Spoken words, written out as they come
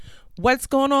What's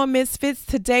going on, Misfits?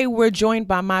 Today we're joined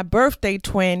by my birthday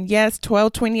twin. Yes,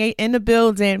 1228 in the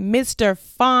building, Mr.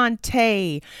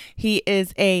 Phonte. He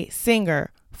is a singer,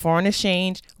 foreign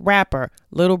exchange, rapper,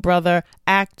 little brother,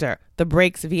 actor. The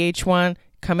Breaks VH1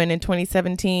 coming in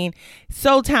 2017.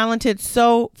 So talented,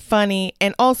 so funny,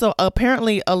 and also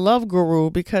apparently a love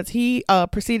guru because he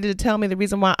proceeded to tell me the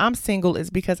reason why I'm single is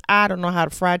because I don't know how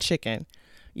to fry chicken.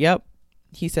 Yep,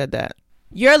 he said that.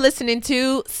 You're listening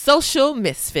to Social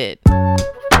Misfit. How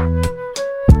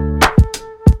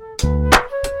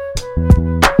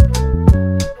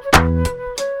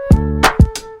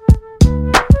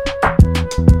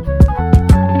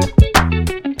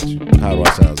do I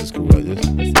sound? Is this cool like this?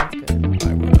 This sounds good. All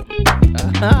right, what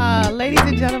up? Ladies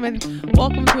and gentlemen,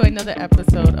 welcome to another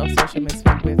episode of Social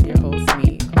Misfit with your host,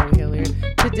 me, Chloe Hilliard.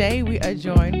 Today we are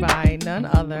joined by none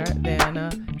other than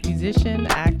a musician,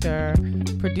 actor,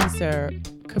 producer,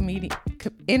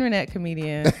 internet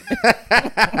comedian,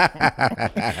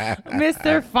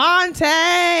 Mr.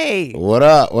 Phonte. What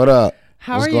up? What up?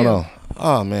 What's going on?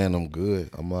 Oh man, I'm good.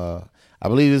 I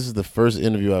believe this is the first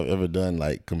interview I've ever done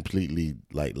like completely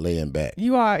like laying back.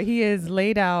 He is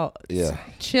laid out,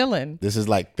 chilling. This is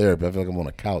like therapy. I feel like I'm on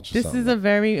a couch. This is a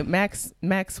very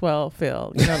Maxwell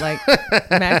feel, like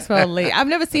Maxwell lay. I've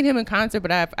never seen him in concert,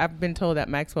 but I've been told that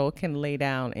Maxwell can lay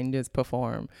down and just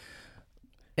perform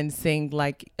and sing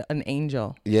like an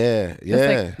angel. Yeah.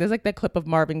 There's like that clip of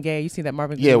Marvin Gaye. You see that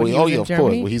Marvin Gaye? Yeah, of course.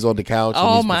 When he's on the couch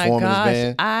and he's performing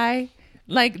his band.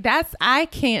 I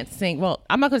can't sing. Well,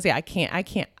 I'm not gonna say I can't.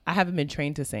 I haven't been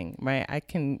trained to sing, right? I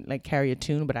can like carry a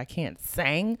tune, but I can't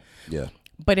sing. Yeah.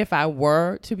 But if I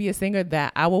were to be a singer,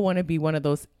 that I would want to be one of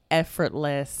those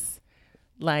effortless,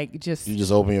 like just you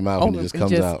just open your mouth and it just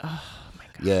comes out. Oh my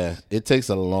God. Yeah, it takes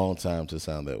a long time to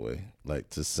sound that way. Like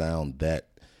to sound that.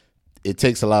 It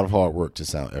takes a lot of hard work to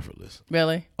sound effortless.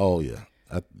 Really? Oh yeah,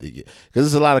 because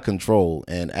it's a lot of control.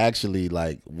 And actually,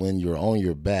 like when you're on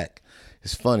your back,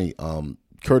 it's funny.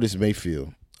 Curtis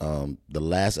Mayfield, the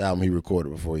last album he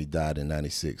recorded before he died in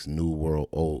 '96, New World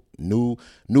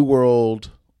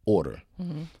Order.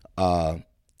 Mm-hmm.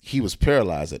 He was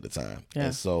paralyzed at the time. Yeah.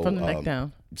 And so from the neck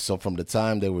down. So from the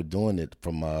time they were doing it,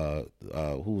 from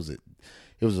who was it?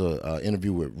 It was an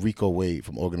interview with Rico Wade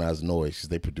from Organized Noise because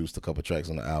they produced a couple tracks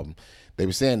on the album. They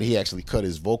were saying that he actually cut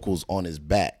his vocals on his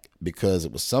back because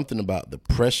it was something about the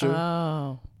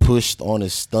pressure pushed on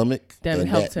his stomach that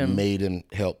helped him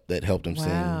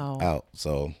sing out.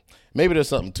 So maybe there's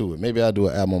something to it. Maybe I'll do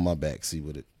an album on my back, see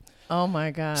what happens. On my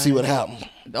back album.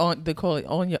 The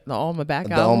On My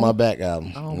Back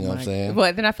album. Oh, you know what I'm saying?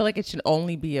 But then I feel like it should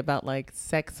only be about like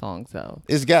sex songs though.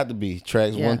 It's got to be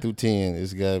tracks 1 through 10.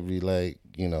 It's got to be like,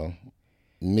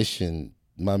 mission.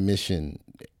 My mission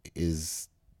is.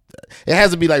 It has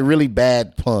to be like really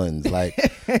bad puns, like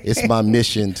it's my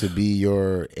mission to be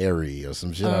your Airy or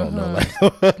some shit. I don't know.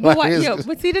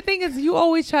 But see, the thing is, you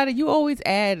always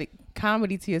add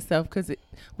comedy to yourself because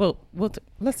let's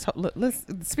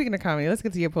speaking of comedy, let's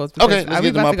get to your post. Okay, let's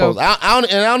get to my post. I don't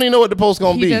even know what the post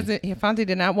gonna be. Phonte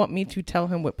did not want me to tell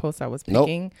him what post I was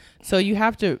picking. Nope. So you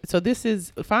have to. So this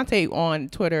is Phonte on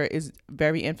Twitter is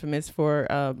very infamous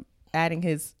for adding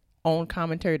his own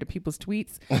commentary to people's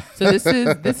tweets. So this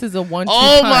is a 1-2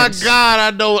 Oh punch. my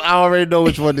God, I already know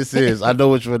which one this is. I know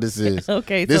which one this is.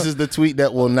 Okay. This is the tweet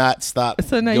that will not stop.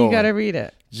 So now you gotta read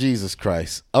it. Jesus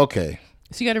Christ. Okay.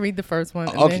 So you gotta read the first one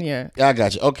and then I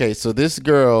got you. Okay, so this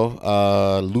girl,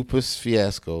 Lupus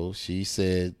Fiasco, she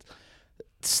said,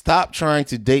 "Stop trying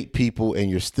to date people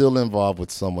and you're still involved with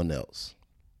someone else."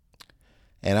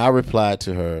 And I replied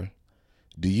to her,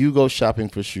 "Do you go shopping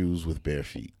for shoes with bare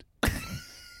feet?"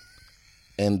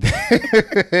 And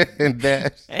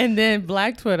then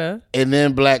Black Twitter. And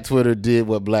then Black Twitter did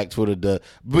what Black Twitter does.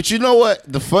 But you know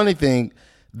what? The funny thing,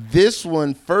 this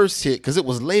one first hit, because it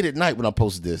was late at night when I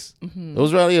posted this. Mm-hmm.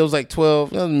 It was like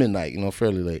 12, midnight,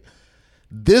 fairly late.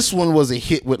 This one was a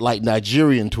hit with like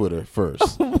Nigerian Twitter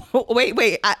first.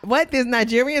 Wait, what? There's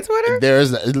Nigerian Twitter?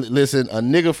 Listen, a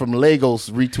nigga from Lagos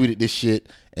retweeted this shit,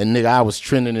 and nigga, I was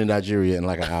trending in Nigeria in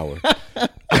like an hour.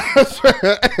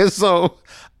 So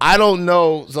I don't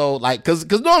know. So like, cause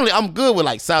normally I'm good with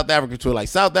like South Africa Twitter. Like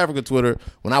South Africa Twitter,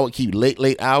 when I would keep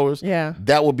late hours,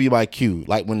 that would be my cue.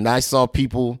 Like when I saw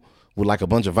people with like a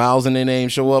bunch of vowels in their name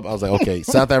show up, I was like, okay,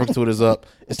 South Africa Twitter's up.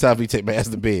 It's time for me to take my ass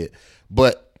to bed.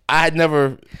 But I had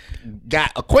never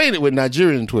got acquainted with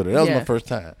Nigerian Twitter. That was my first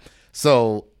time.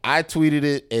 So I tweeted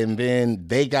it, and then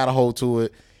they got a hold to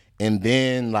it, and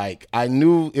then like I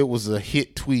knew it was a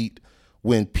hit tweet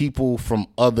when people from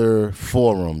other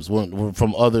forums,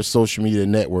 from other social media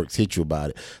networks hit you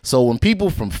about it. So when people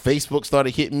from Facebook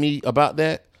started hitting me about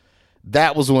that,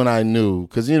 that was when I knew,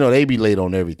 because they be late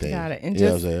on everything. Got it.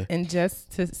 And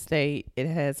just to state, it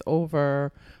has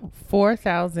over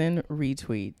 4,000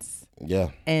 retweets. Yeah.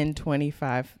 And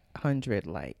 2,500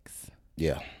 likes.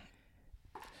 Yeah.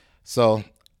 So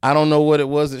I don't know what it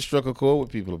was that struck a chord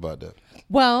with people about that.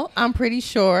 Well, I'm pretty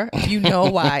sure you know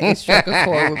why it struck a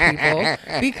chord with people,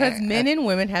 because men and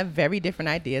women have very different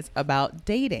ideas about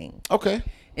dating. Okay.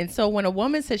 And so when a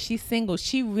woman says she's single,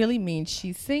 she really means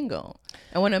she's single.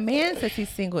 And when a man says he's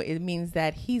single, it means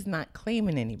that he's not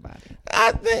claiming anybody.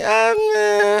 I think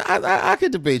I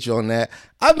could debate you on that.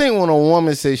 I think when a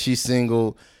woman says she's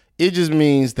single, it just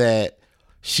means that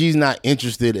she's not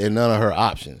interested in none of her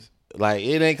options. Like,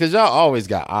 it ain't, because y'all always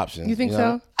got options. You think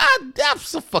so?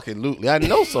 Absolutely. I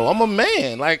know so. I'm a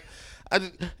man. Like, you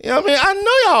know what I mean? I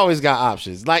know y'all always got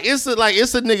options. Like, it's a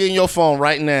nigga in your phone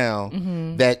right now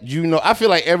that I feel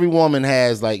like every woman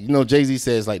has, like, Jay-Z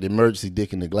says, like, the emergency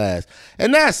dick in the glass.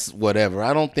 And that's whatever.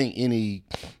 I don't think any,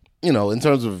 in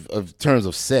terms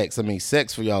of sex, I mean,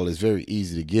 sex for y'all is very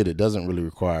easy to get. It doesn't really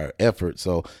require effort.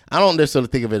 So I don't necessarily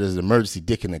think of it as an emergency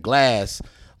dick in the glass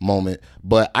moment,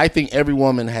 but I think every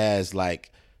woman has,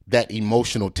 like, that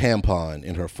emotional tampon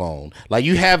in her phone. Like,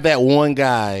 you have that one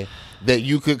guy that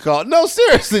you could call. No,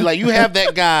 seriously, like, you have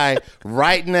that guy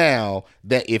right now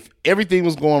that if everything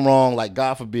was going wrong, like,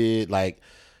 God forbid, like,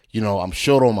 I'm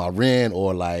short on my rent,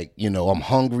 or like, I'm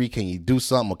hungry, can you do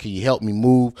something, or can you help me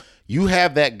move? You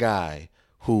have that guy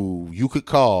who you could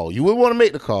call. You wouldn't want to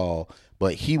make the call,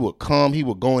 but he would come, he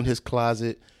would go in his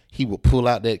closet, he would pull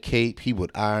out that cape, he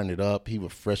would iron it up, he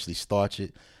would freshly starch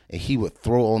it, and he would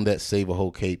throw on that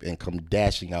Save-A-Ho cape and come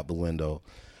dashing out the window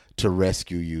to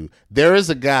rescue you. There is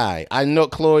a guy. I know,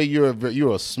 Chloe, you're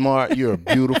a smart, you're a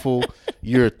beautiful,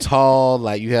 you're tall,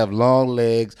 like, you have long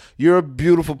legs. You're a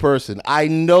beautiful person. I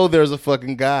know there's a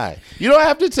fucking guy. You don't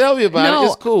have to tell me about it.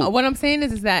 It's cool. What I'm saying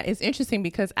is that it's interesting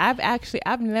because I've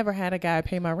never had a guy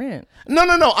pay my rent. No.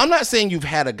 I'm not saying you've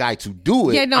had a guy to do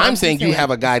it. Yeah, no, I'm saying you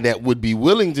have a guy that would be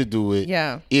willing to do it.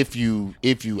 Yeah. If you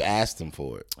asked him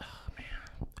for it. Oh,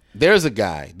 man. There's a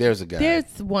guy. There's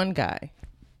one guy.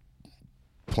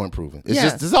 Point proven. It's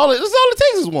just all it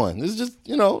takes is one. It's just,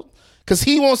 because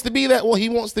he wants to be that one. He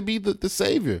wants to be the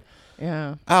savior.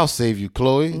 Yeah. I'll save you,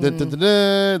 Chloe. Like,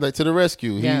 to the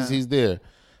rescue. Yeah. He's there.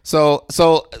 So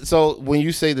when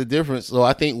you say the difference, so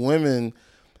I think women,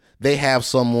 they have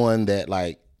someone that,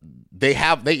 like,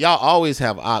 y'all always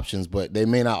have options, but they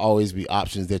may not always be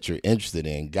options that you're interested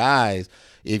in. Guys,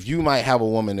 if you might have a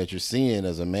woman that you're seeing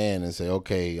as a man and say,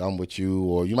 okay, I'm with you,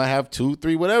 or you might have 2,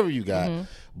 3, whatever you got,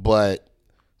 but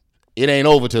it ain't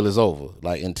over till it's over.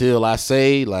 Like, until I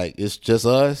say, like, it's just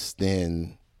us,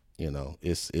 then,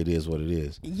 it is what it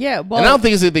is. Yeah, well, and I don't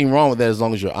think there's anything wrong with that as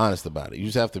long as you're honest about it. You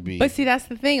just have to be. But see, that's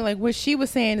the thing. Like, what she was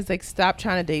saying is, like, stop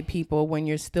trying to date people when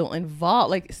you're still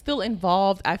involved. Like, still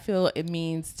involved, I feel it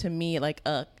means to me, like,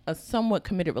 a somewhat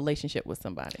committed relationship with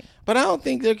somebody. But I don't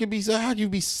think there could be. So how can you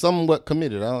be somewhat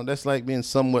committed? That's like being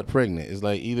somewhat pregnant. It's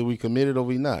like either we committed or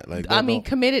we not. Like, I mean,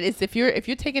 committed is if you're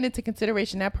taking into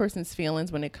consideration that person's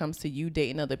feelings when it comes to you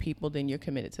dating other people, then you're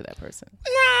committed to that person.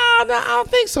 No, I don't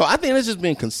think so. I think it's just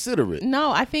being considerate.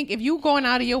 No, I think if you're going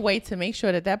out of your way to make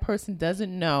sure that person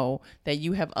doesn't know that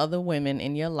you have other women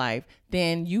in your life,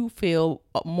 then you feel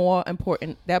more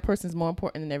important. That person's more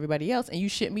important than everybody else, and you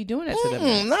shouldn't be doing that to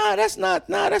them. That's not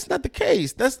the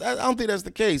case. I don't think that's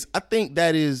the case. I think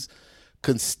that's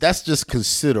just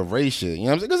consideration. You know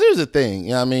what I'm saying? Because here's the thing. You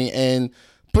know what I mean? And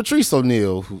Patrice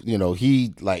O'Neal, who,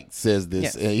 he, like, says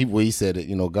this. Yes. He said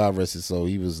it. God rest his soul.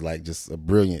 He was, like, just a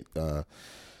brilliant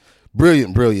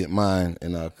mind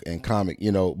and comic.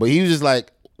 But he was just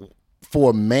like,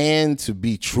 for a man to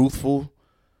be truthful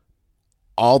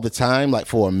all the time, like,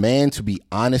 for a man to be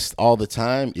honest all the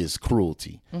time is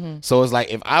cruelty. Mm-hmm. So it's like,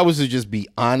 if I was to just be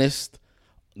honest,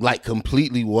 like,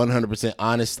 completely 100%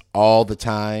 honest all the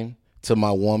time to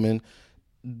my woman,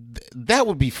 that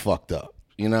would be fucked up.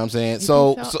 You know what I'm saying?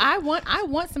 So I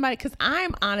want somebody, because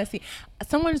I'm honestly,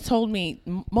 someone told me,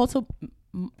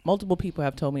 multiple people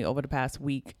have told me over the past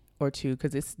week or two,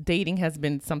 because dating has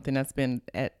been something that's been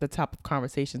at the top of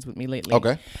conversations with me lately.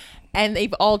 Okay. And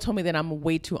they've all told me that I'm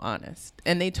way too honest.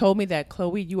 And they told me that,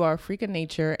 Chloe, you are a freak of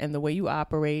nature, and the way you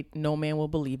operate, no man will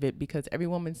believe it, because every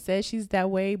woman says she's that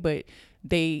way, but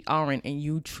they aren't, and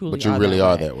you truly are. But you really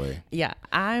are that way. Yeah.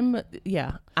 I'm trying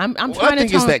to I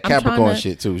think it's that Capricorn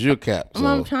shit too. You're a Cap. So.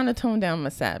 I'm trying to tone down my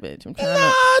savage. Don't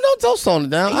tone it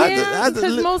down. Yeah,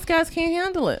 because most guys can't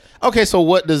handle it. Okay, so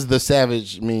what does the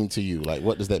savage mean to you? Like,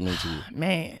 what does that mean to you?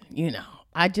 Man,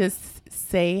 I just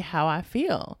say how I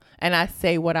feel, and I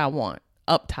say what I want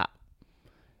up top.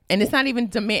 And it's not even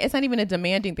it's not even a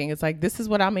demanding thing. It's like, this is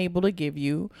what I'm able to give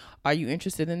you. Are you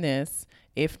interested in this?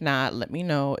 If not, let me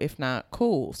know. If not,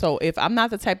 cool. So if I'm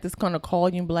not the type that's going to call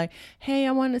you and be like, hey,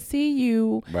 I want to see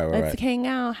you. Let's hang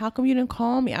out. How come you didn't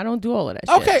call me? I don't do all of that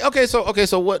shit. Okay.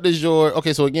 So what does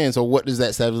what does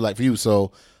that savage like for you?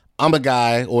 So I'm a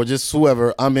guy or just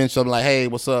whoever. I'm in something like, hey,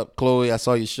 what's up, Chloe? I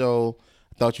saw your show.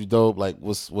 Thought you dope. Like,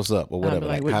 what's up or whatever.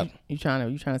 Like what, you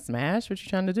trying to smash? What you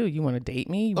trying to do? You want to date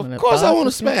me? Of course, I want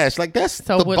to smash. Like that's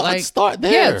so. Start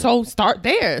there. Yeah. So start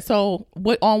there. So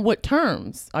on what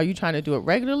terms are you trying to do it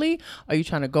regularly? Are you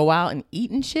trying to go out and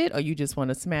eat and shit? Or you just want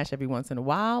to smash every once in a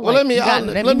while? Well, like,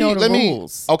 let me know the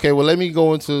rules. Okay. Well, let me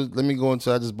go into.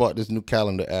 I just bought this new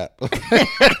calendar app.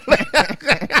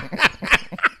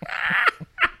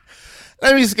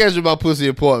 Let me schedule my pussy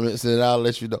appointments and I'll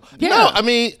let you know. Yeah.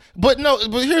 But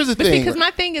here's the thing. Because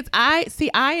my thing is,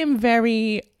 I'm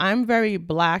very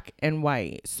black and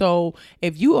white. So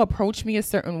if you approach me a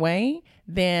certain way,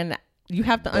 then you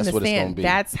have to understand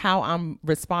that's how I'm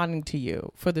responding to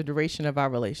you for the duration of our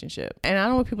relationship. And I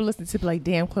don't want people listening to be like,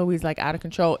 damn, Chloe's like out of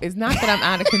control. It's not that I'm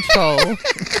out of control.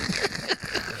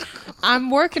 I'm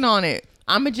working on it.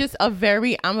 I'm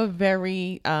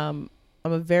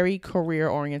a very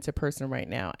career-oriented person right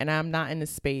now, and I'm not in the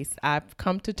space. I've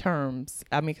come to terms.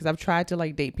 Because I've tried to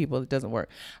like date people, it doesn't work.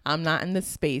 I'm not in the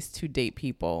space to date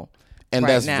people, and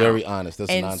right that's now. Very honest.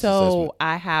 That's an honest assessment.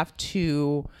 I have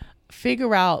to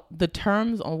figure out the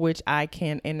terms on which I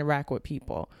can interact with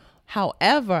people.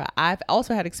 However, I've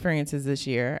also had experiences this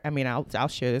year. I'll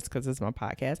share this because it's my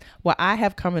podcast. Where I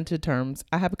have come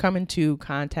into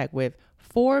contact with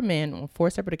 4 men on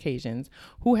 4 separate occasions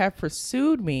who have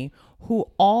pursued me, who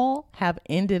all have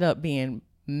ended up being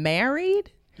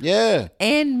married. Yeah.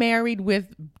 And married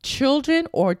with children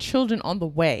or children on the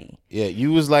way. Yeah,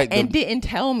 you was like... didn't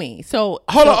tell me. So...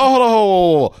 Hold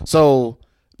on. So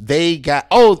they got...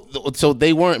 so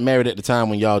they weren't married at the time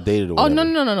when y'all dated or whatever.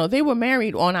 No. They were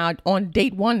married on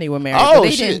date 1. They were married. But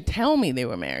they didn't tell me they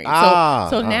were married.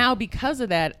 So now because of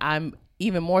that, I'm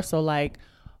even more so like...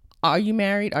 Are you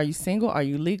married? Are you single? Are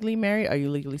you legally married? Are you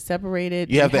legally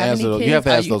separated? You have to ask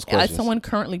those questions. Is someone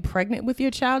currently pregnant with your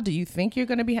child? Do you think you're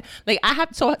going to be I have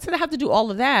to do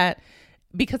all of that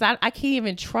because I can't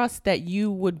even trust that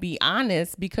you would be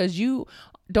honest because you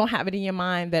don't have it in your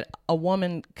mind that a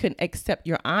woman can accept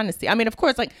your honesty. Of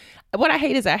course, like what I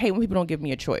hate when people don't give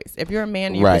me a choice. If you're a man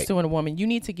and you're pursuing a woman, you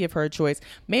need to give her a choice.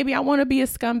 Maybe I want to be a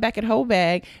scumbag at hoe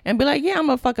bag and be like, yeah, I'm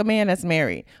gonna fuck a man that's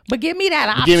married. But give me that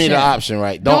option. Give me the option,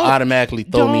 right? Don't automatically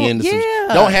throw me into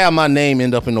don't have my name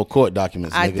end up in no court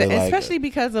documents. Especially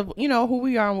because of, who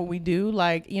we are and what we do.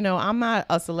 Like, I'm not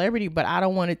a celebrity, but I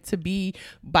don't want it to be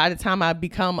by the time I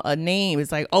become a name,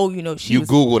 it's like,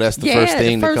 Google, that's the first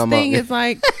thing to come up. The first thing is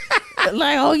like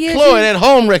oh yeah, Chloe, that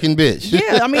home wrecking bitch.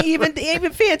 Yeah, even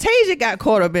Fantasia got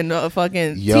caught up in the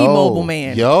fucking T-Mobile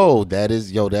man.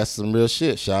 That's some real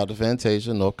shit. Shout out to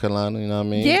Fantasia, North Carolina. You know what I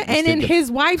mean? Yeah, and then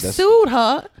his wife sued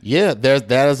her. Yeah,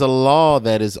 that is a law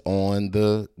that is on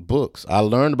the books. I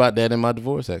learned about that in my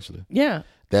divorce, actually. Yeah.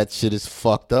 That shit is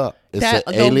fucked up. It's an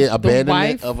alien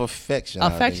abandonment of affection.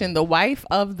 The wife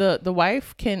or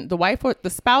the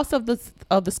spouse of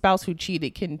the spouse who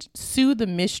cheated can sue the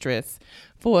mistress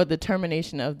for the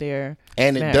termination of their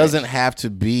and marriage. It doesn't have to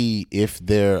be if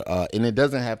they're and it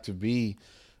doesn't have to be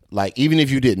like even if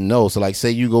you didn't know. So like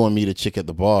say you go and meet a chick at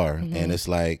the bar and it's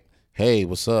like, hey,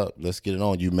 what's up? Let's get it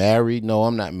on. You married? No,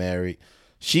 I'm not married.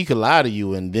 She could lie to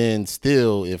you, and then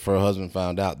still, if her husband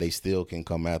found out, they still can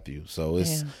come after you. So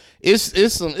it's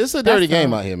a dirty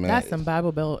game out here, man. That's some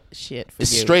Bible Belt shit. It's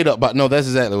straight up, but no, that's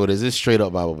exactly what it is. It's straight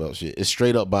up Bible Belt shit. It's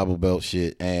straight up Bible Belt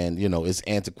shit, and it's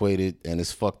antiquated and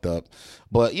it's fucked up.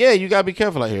 But yeah, you gotta be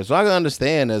careful out here. So I can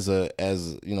understand as a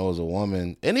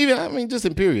woman, and even just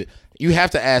in period, you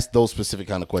have to ask those specific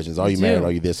kind of questions. Are you married?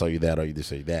 Are you this? Are you that? Are you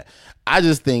this? Are you that? I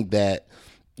just think that.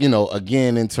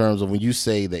 Again, in terms of when you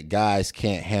say that guys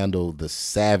can't handle the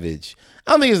savage,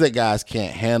 I don't think it's that guys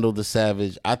can't handle the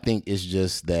savage. I think it's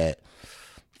just that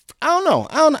I don't know.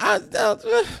 I don't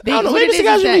know. Maybe it's the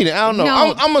guys you're meeting. I don't know.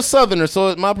 No. I'm a Southerner,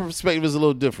 so my perspective is a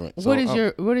little different. What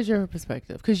is your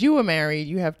perspective? Because you were married,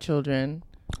 you have children.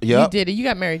 Yeah, you did it. You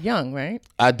got married young, right?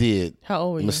 I did. How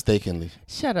old were you? Mistakenly.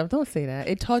 Shut up! Don't say that.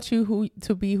 It taught you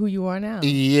to be who you are now.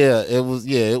 Yeah, it was.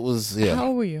 Yeah. How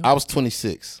old were you? I was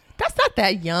 26. That's not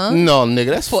that young. No,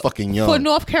 nigga, that's fucking young. For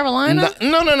North Carolina?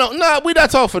 No, we not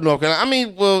talking for North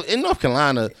Carolina. In North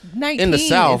Carolina, 19, in the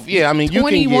South, you can get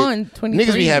 23.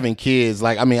 Niggas be having kids.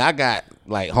 I got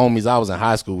homies I was in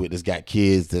high school with that's got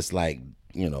kids that's 20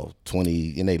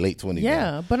 in their late 20s.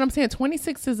 Yeah, but I'm saying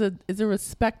 26 is a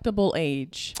respectable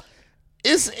age.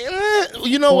 It's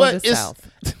you know what?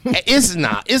 It's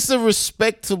not. It's a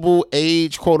respectable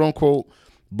age, quote unquote,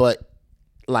 but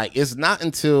like it's not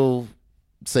until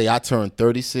say I turn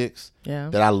 36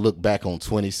 that I look back on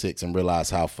 26 and realize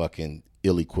how fucking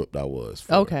ill-equipped I was.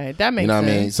 Okay, that makes sense. You know what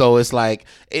I mean? So it's like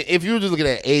if you were just looking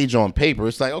at age on paper,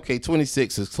 it's like okay,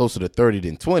 26 is closer to 30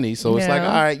 than 20. So it's like all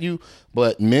right,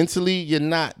 but mentally you're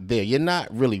not there. You're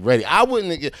not really ready. I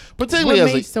wouldn't get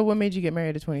particularly So what made you get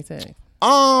married at 26?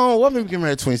 What made me get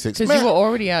married at 26? Because you were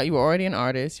already out. You were already an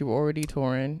artist. You were already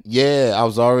touring. Yeah, I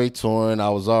was already touring.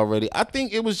 I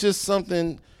think it was just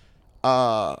something.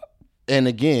 And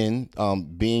again,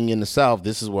 being in the South,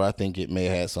 this is where I think it may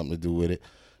have had something to do with it.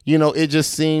 You know, it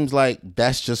just seems like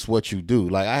that's just what you do.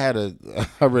 Like I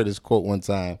read this quote one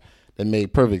time that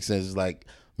made perfect sense. It's like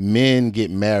men get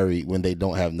married when they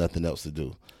don't have nothing else to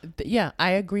do. Yeah,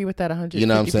 I agree with that 100%. You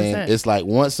know what I'm saying? It's like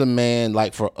once a man,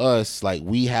 like for us, like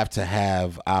we have to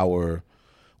have our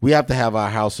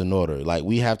house in order. Like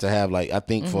we have to have like, I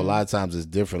think for a lot of times it's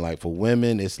different. Like for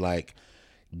women, it's like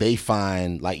they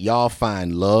find, like y'all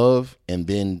find love and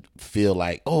then feel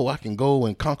like, oh, I can go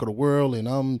and conquer the world and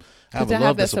have a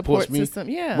love that supports me. System.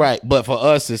 Yeah. Right. But for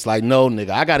us, it's like, no,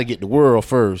 nigga, I got to get the world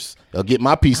first. I'll get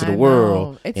my piece of the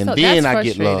world. And then I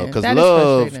get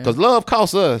love. Because love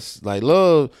costs us. Like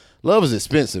love is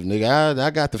expensive, nigga. I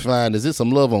got to find, is it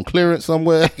some love on clearance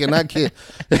somewhere? Can I get,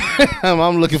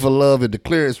 I'm looking for love at the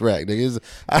clearance rack,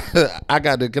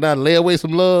 nigga. Can I lay away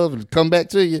some love and come back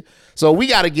to you? So we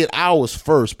got to get ours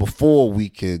first before we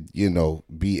could, you know,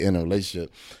 be in a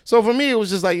relationship. So for me, it was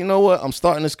just like, you know what? I'm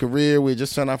starting this career. We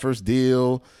just signed our first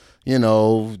deal, you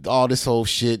know, all this whole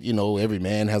shit, you know, every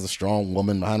man has a strong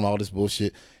woman behind him, all this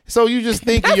bullshit. So you just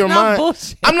think in your mind,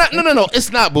 bullshit. I'm not, no,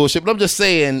 it's not bullshit, but I'm just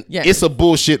saying it's a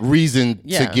bullshit reason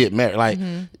to get married. Like,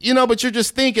 you know, but you're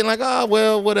just thinking like, oh,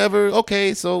 well, whatever.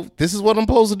 Okay, so this is what I'm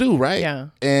supposed to do, right? Yeah.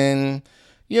 And,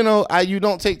 you know, you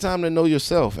don't take time to know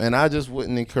yourself. And I just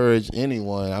wouldn't encourage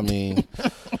anyone, I mean,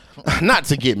 not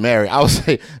to get married. I would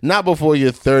say not before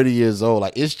you're 30 years old.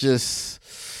 Like, it's just,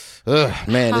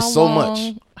 man, it's so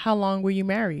much. How long were you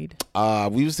married?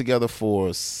 We was together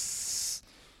for 6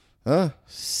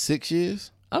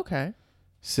 years. Okay.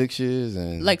 6 years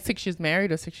and like 6 years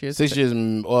married or 6 years. 6 years.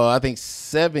 Well, I think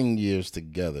 7 years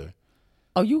together.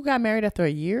 Oh, you got married after a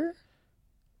year?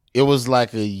 It was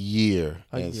like a year.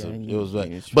 It was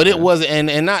like, but it wasn't.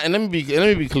 And let me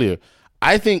be clear.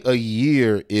 I think a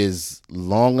year is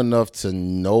long enough to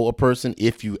know a person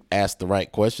if you ask the right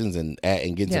questions and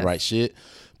get to the right shit.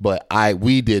 But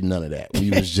we did none of that.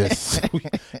 We was just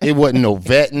it wasn't no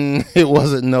vetting.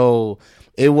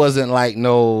 It wasn't like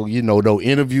no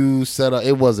interviews set up.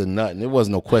 It wasn't nothing. It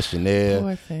wasn't no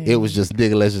questionnaire. It was just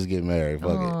nigga, let's just get married.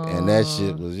 Fuck it. And that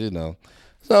shit was, you know.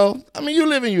 So I mean, you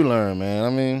live and you learn, man. I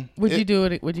mean, would you do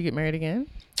it? Would you get married again?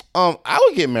 I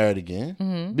would get married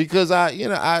again because I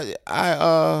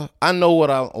know what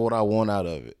I want out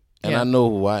of it, and I know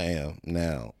who I am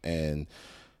now, and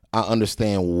I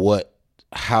understand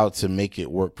how to make it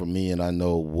work for me, and I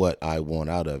know what I want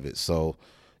out of it. So,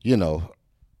 you know,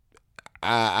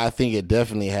 I think it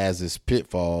definitely has its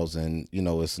pitfalls, and you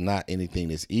know, it's not anything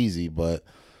that's easy. But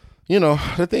you know,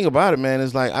 the thing about it, man,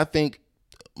 is like I think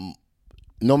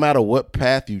no matter what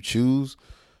path you choose,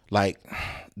 like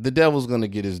the devil's gonna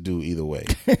get his due either way.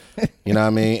 You know what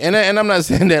I mean? And I'm not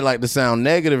saying that like to sound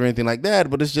negative or anything like that,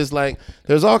 but it's just like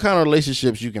there's all kind of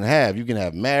relationships you can have. You can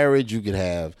have marriage. You could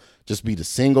have just be the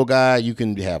single guy. You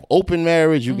can have open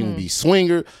marriage. You can be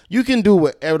swinger. You can do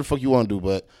whatever the fuck you want to do.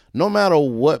 But no matter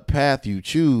what path you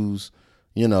choose,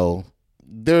 you know,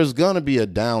 there's gonna be a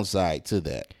downside to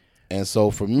that. And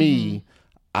so for me,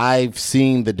 I've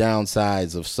seen the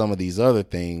downsides of some of these other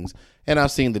things, and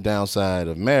I've seen the downside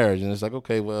of marriage. And it's like,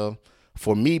 okay, well,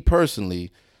 for me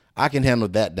personally, I can handle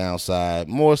that downside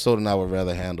more so than I would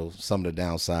rather handle some of the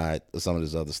downside of some of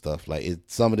this other stuff. Like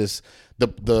some of this,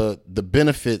 the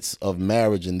benefits of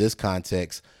marriage in this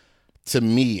context, to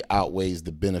me, outweighs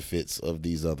the benefits of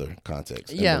these other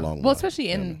contexts. Yeah, well, especially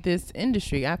in this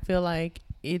industry, I feel like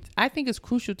I think it's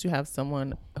crucial to have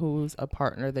someone who's a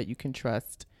partner that you can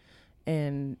trust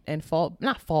and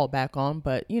not fall back on,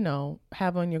 but you know,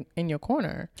 have in your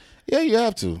corner. Yeah, you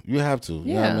have to. You know what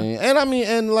I mean?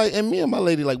 And me and my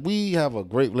lady, like, we have a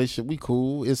great relationship. We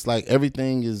cool. It's like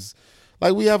everything is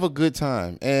like we have a good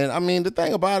time. And I mean, the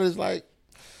thing about it is like,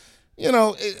 you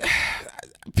know,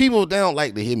 people, they don't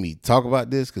like to hear me talk about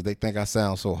this because they think I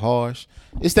sound so harsh.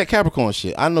 It's that Capricorn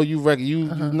shit. I know you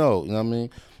know what I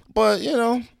mean? But, you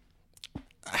know,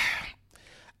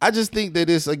 I just think that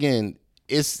it's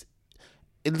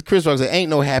Chris Rock said, ain't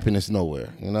no happiness nowhere.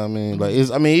 You know what I mean? Like,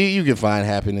 you can find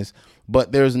happiness,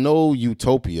 but there's no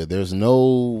utopia. There's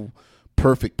no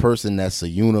perfect person that's a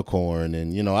unicorn.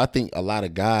 And, you know, I think a lot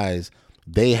of guys,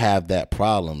 they have that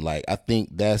problem. Like, I think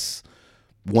that's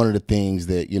one of the things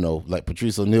that, you know, like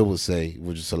Patrice O'Neal would say,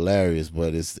 which is hilarious,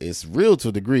 but it's real to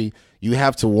a degree. You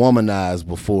have to womanize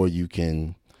before you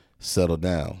can settle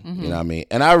down. You know what I mean?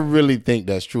 And I really think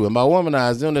that's true. And by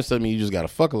womanize, don't necessarily mean you just got to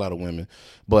fuck a lot of women,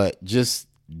 but just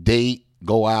date,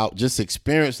 go out, just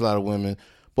experience a lot of women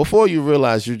before you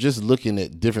realize you're just looking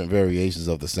at different variations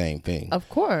of the same thing. Of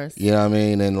course. You know what I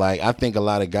mean? And like, I think a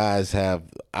lot of guys have,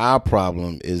 our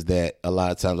problem is that a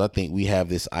lot of times I think we have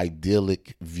this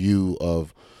idyllic view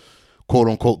of quote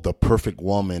unquote the perfect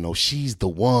woman, or she's the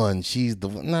one,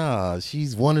 nah,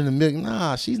 she's one in a million.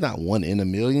 Nah, she's not one in a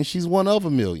million, she's one of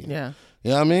a million. Yeah.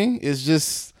 You know what I mean? It's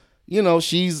just, you know,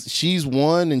 she's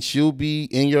one and she'll be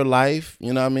in your life,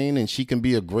 you know what I mean? And she can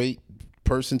be a great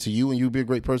person to you and you'll be a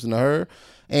great person to her.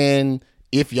 And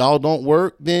if y'all don't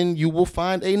work, then you will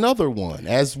find another one,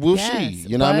 as will she.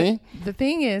 You know what I mean? The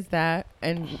thing is that,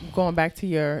 and going back to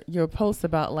your post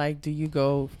about like, do you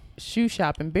go shoe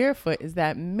shopping barefoot, is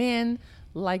that men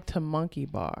like to monkey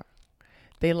bar.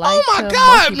 They like oh my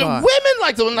God, women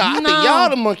like to. Nah, I think y'all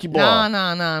the monkey bar.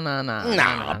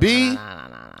 Nah, B.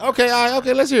 Okay, all right,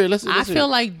 okay, let's hear it. I feel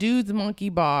like dudes monkey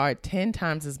bar 10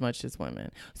 times as much as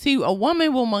women. See, a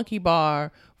woman will monkey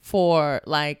bar for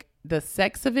like the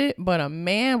sex of it, but a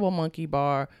man will monkey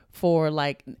bar for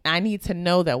like, I need to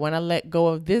know that when I let go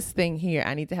of this thing here,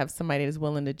 I need to have somebody that's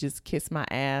willing to just kiss my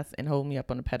ass and hold me up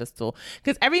on a pedestal.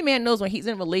 Because every man knows when he's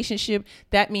in a relationship,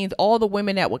 that means all the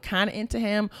women that were kind of into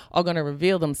him are going to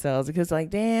reveal themselves, because like,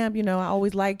 damn, you know, I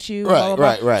always liked you. Right, blah,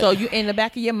 blah, blah. Right. So you, in the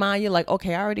back of your mind, you're like,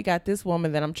 okay, I already got this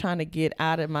woman that I'm trying to get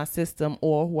out of my system,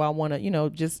 or who I want to, you know,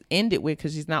 just end it with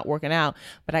because she's not working out.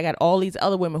 But I got all these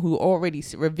other women who already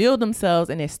revealed themselves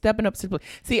and they're stepping up to.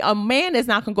 See, a man is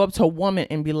not going to go up to a woman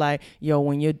and be like, yo,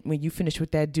 when you finish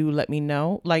with that dude, let me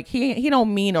know. Like, he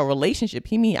don't mean a relationship.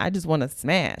 He mean, I just want to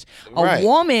smash. A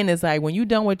woman is like, when you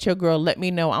done with your girl, let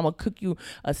me know. I'm gonna cook you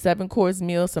a 7-course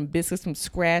meal, some biscuits from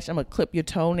scratch. I'm gonna clip your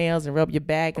toenails and rub your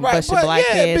back and brush your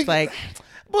blackheads. Like,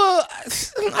 well,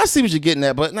 I see what you're getting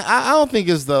at, but I don't think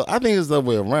it's the. I think it's the other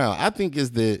way around. I think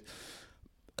it's the.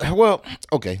 Well,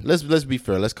 okay, let's be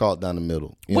fair. Let's call it down the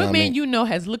middle. What man you know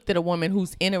has looked at a woman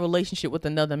who's in a relationship with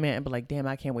another man and be like, damn,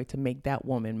 I can't wait to make that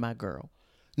woman my girl?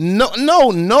 No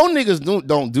niggas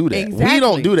don't do that. Exactly. We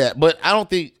don't do that. But I don't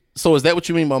think. So is that what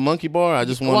you mean by monkey bar? I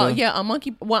just want. Well, yeah, a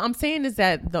monkey. What I'm saying is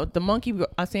that the monkey.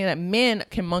 I'm saying that men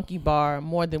can monkey bar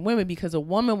more than women, because a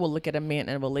woman will look at a man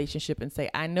in a relationship and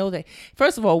say, I know that.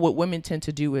 First of all, what women tend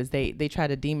to do is they try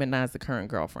to demonize the current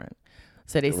girlfriend.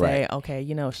 So they say, okay,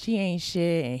 you know, she ain't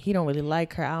shit and he don't really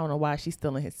like her. I don't know why she's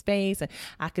still in his space, and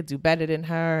I could do better than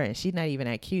her, and she's not even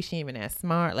that cute. She ain't even that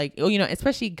smart. Like, you know,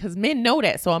 especially because men know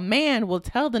that. So a man will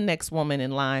tell the next woman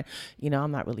in line, you know,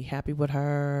 I'm not really happy with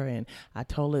her, and I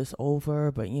told her it's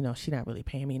over, but, you know, she not really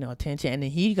paying me no attention. And then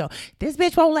he go, this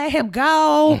bitch won't let him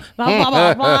go. Blah, blah,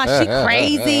 blah, blah. She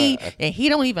crazy. And he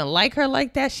don't even like her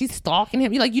like that. She's stalking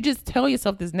him. You just tell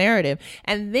yourself this narrative.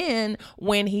 And then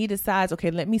when he decides, okay,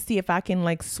 let me see if I can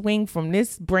like swing from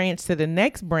this branch to the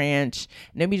next branch,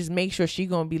 let me just make sure she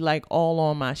gonna be like all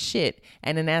on my shit.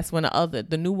 And then that's when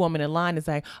the new woman in line is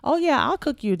like, oh yeah, I'll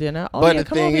cook you dinner. Oh yeah,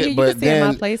 come over here, you can stay at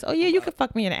my place. Oh yeah, you can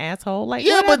fuck me in the asshole. Like,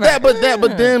 yeah, whatever.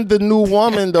 but then the new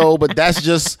woman though, but that's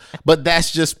just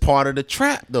part of the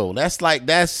trap though. That's like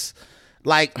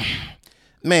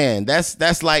man,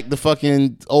 that's like the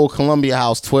fucking old Columbia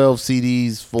House 12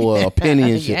 CDs for a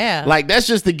penny and shit. Yeah. Like, that's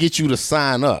just to get you to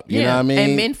sign up. You know what I mean?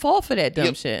 And men fall for that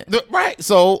dumb shit. Right.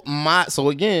 So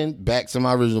again, back to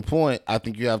my original point, I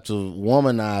think you have to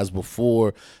womanize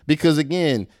before, because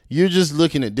again, you're just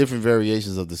looking at different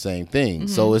variations of the same thing. Mm-hmm.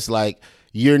 So it's like,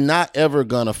 you're not ever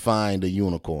gonna find a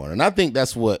unicorn. And I think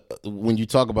that's what, when you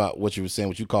talk about what you were saying,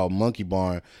 what you call monkey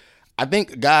barn, I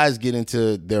think guys get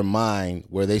into their mind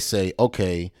where they say,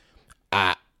 okay,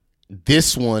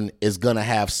 this one is going to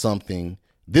have something.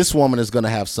 This woman is going to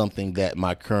have something that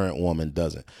my current woman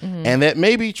doesn't. Mm-hmm. And that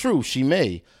may be true. She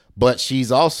may. But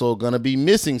she's also going to be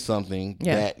missing something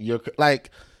that you're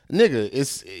like, nigga,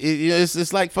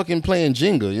 it's like fucking playing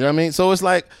Jenga. You know what I mean? So it's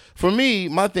like, for me,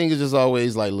 my thing is just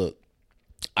always like, look,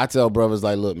 I tell brothers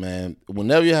like, look, man,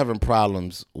 whenever you're having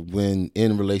problems when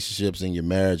in relationships, in your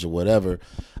marriage or whatever,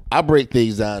 I break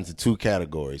things down into 2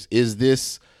 categories. Is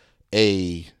this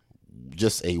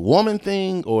just a woman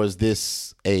thing, or is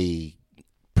this a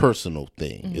personal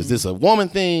thing? Mm-hmm. Is this a woman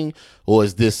thing, or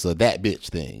is this a that bitch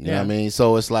thing? You know what I mean?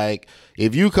 So it's like,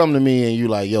 if you come to me and you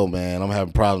like, yo, man, I'm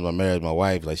having problems with my marriage, my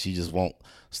wife, like, she just won't,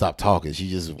 stop talking. She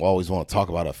just always want to talk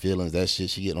about her feelings. That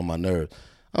shit, she getting on my nerves.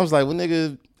 I was like, well,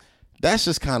 nigga, that's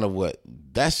just kind of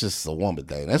that's just a woman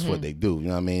thing. That's what they do. You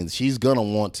know what I mean? She's going to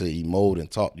want to emote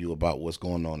and talk to you about what's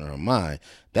going on in her mind.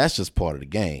 That's just part of the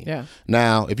game. Yeah.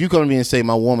 Now, if you come to me and say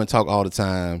my woman talk all the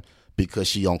time because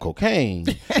she on cocaine,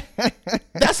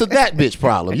 that's that bitch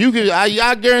problem.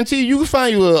 I guarantee you can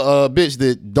find you a bitch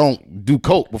that don't do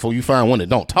coke before you find one that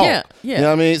don't talk. Yeah. You know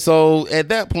what I mean? So at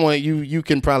that point, you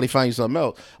can probably find you something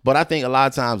else. But I think a lot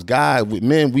of times, with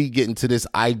men, we get into this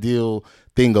ideal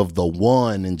thing of the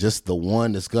one and just the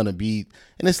one that's gonna be,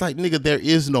 and it's like, nigga, there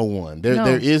is no one.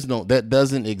 There is no, that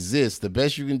doesn't exist. The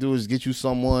best you can do is get you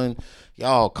someone,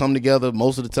 y'all come together.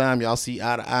 Most of the time, y'all see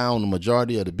eye to eye on the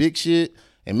majority of the big shit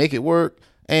and make it work.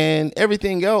 And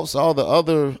everything else, all the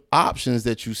other options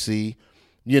that you see,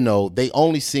 you know, they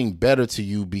only seem better to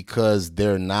you because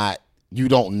they're not, you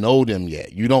don't know them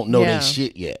yet. You don't know their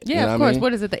shit yet. Yeah, you know of course. I mean?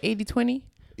 What is it, the 80-20?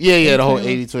 Yeah, the whole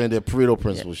 80-20, the Pareto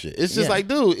principle shit. It's just like,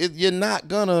 dude, you're not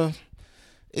gonna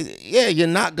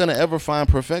ever find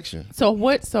perfection. So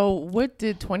what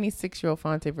did 26-year-old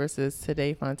Phonte versus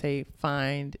today Phonte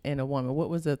find in a woman?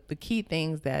 What was the key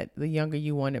things that the younger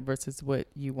you wanted versus what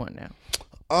you want now?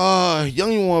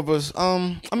 Young one versus I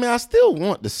mean, I still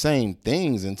want the same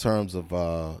things in terms of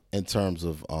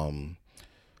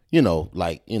you know,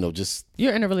 like, you know, just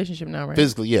you're in a relationship now, right?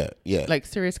 Physically, yeah. Like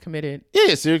serious, committed.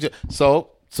 Yeah, serious.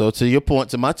 So to your point,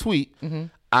 to my tweet,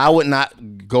 I would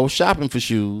not go shopping for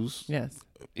shoes. Yes.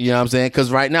 You know what I'm saying? Because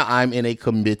right now I'm in a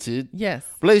committed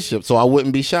relationship, so I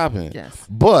wouldn't be shopping. Yes.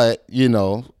 But you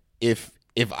know, if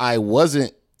I was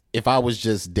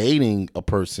just dating a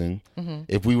person,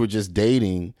 if we were just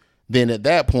dating, then at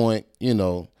that point, you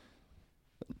know,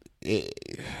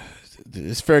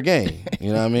 it's fair game.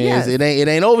 You know what I mean? Yes. It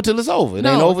ain't over till it's over. It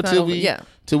ain't over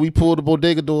till we pull the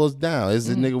bodega doors down. It's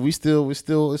a nigga. We still it's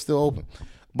still open.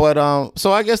 But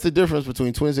so I guess the difference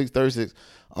between 26, 36,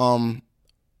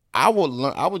 I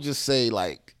would just say,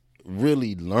 like,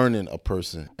 really learning a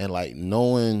person and like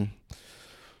knowing,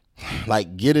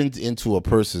 like, getting into a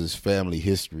person's family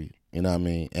history. You know what I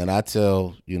mean? And I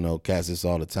tell, you know, cats this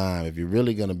all the time. If you're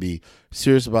really gonna be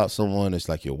serious about someone, it's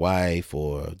like your wife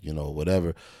or, you know,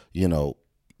 whatever, you know,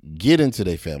 get into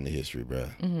their family history, bro.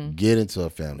 Get into her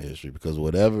family history, because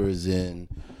whatever is in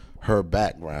her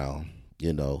background,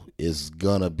 you know, is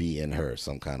gonna be in her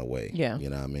some kind of way. Yeah.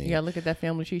 You know what I mean? You gotta look at that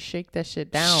family tree, shake that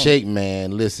shit down. Shake, man.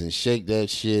 Listen, shake that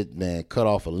shit, man. Cut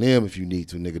off a limb if you need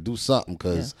to, nigga. Do something,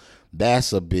 because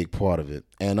that's a big part of it.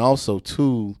 And also,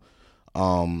 too,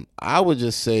 I would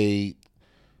just say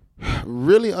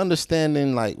really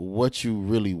understanding, like, what you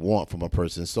really want from a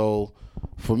person. So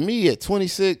for me at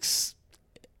 26,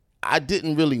 I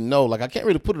didn't really know, like, I can't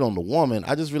really put it on the woman.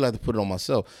 I just really had to put it on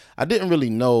myself. I didn't really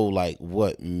know, like,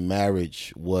 what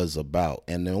marriage was about.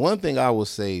 And then one thing I will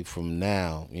say from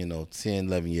now, you know, 10,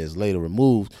 11 years later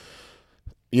removed,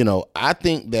 you know, I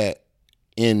think that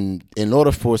in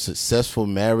order for successful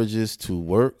marriages to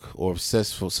work or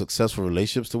successful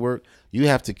relationships to work, you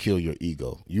have to kill your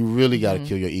ego. You really got to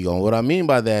kill your ego. And what I mean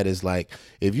by that is, like,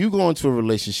 if you go into a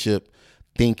relationship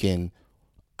thinking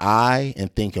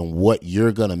what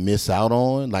you're gonna miss out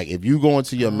on, like, if you go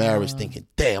into your marriage thinking,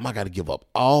 damn, I gotta give up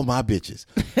all my bitches.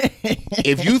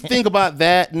 If you think about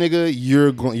that, nigga,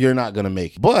 you're not gonna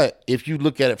make it. But if you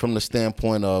look at it from the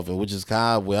standpoint of, and which is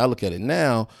kind of where I look at it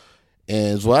now,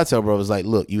 and it's what I tell brothers, like,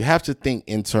 look, you have to think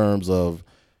in terms of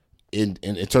in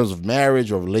terms of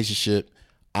marriage or relationship.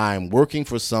 I'm working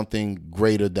for something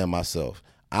greater than myself.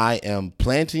 I am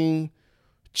planting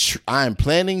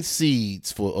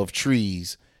seeds of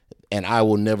trees, and I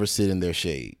will never sit in their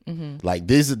shade. Like,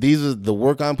 these are the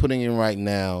work I'm putting in right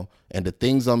now, and the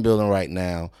things I'm building right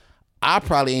now. I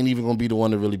probably ain't even gonna be the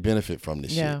one to really benefit from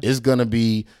this shit. It's gonna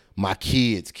be my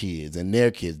kids' and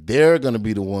their kids. They're gonna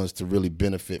be the ones to really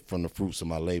benefit from the fruits of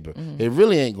my labor. It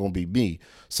really ain't gonna be me.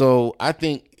 So I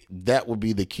think that would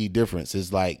be the key difference,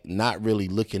 is like not really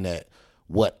looking at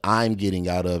what I'm getting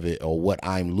out of it or what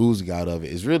I'm losing out of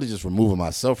it. Is really just removing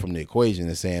myself from the equation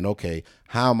and saying, okay,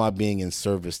 how am I being in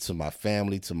service to my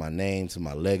family, to my name, to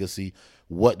my legacy?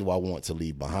 What do I want to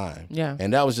leave behind? Yeah.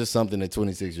 And that was just something at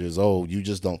 26 years old you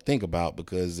just don't think about,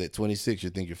 because at 26 you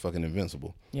think you're fucking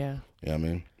invincible. Yeah. You know what I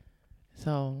mean?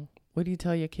 So what do you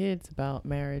tell your kids about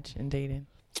marriage and dating?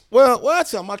 Well, I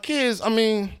tell my kids, I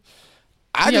mean,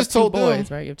 I just told them. You have 2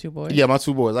 boys, right? You have 2 boys? Yeah, my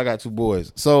 2 boys. I got 2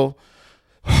 boys. So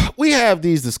we have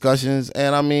these discussions,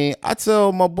 and I mean, I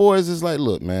tell my boys, it's like,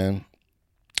 look, man,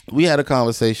 we had a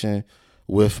conversation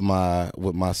with my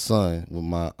son,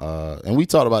 and we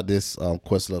talked about this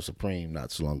Questlove Supreme not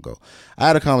too long ago. I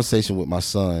had a conversation with my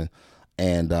son,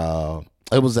 and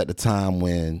it was at the time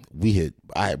when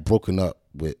I had broken up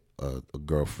with a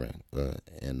girlfriend,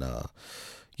 and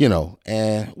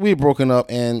we had broken up,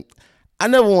 and I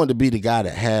never wanted to be the guy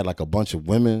that had like a bunch of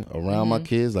women around my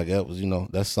kids. Like that was,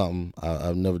 that's something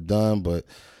I've never done. But,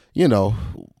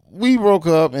 we broke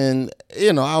up, and,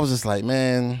 I was just like,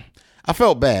 man, I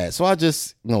felt bad. So I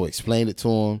just, explained it to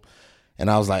him. And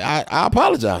I was like, I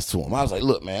apologized to him. I was like,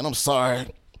 look, man, I'm sorry.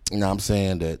 I'm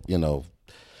saying that,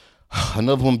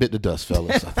 another one bit the dust,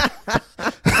 fellas.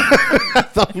 I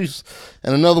thought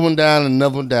and another one down, and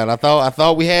another one down. I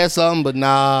thought we had something, but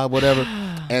nah, whatever.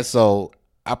 And so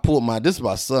I pulled this is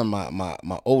my son,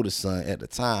 my oldest son at the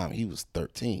time. He was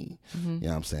 13. You know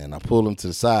what I'm saying? I pulled him to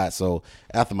the side. So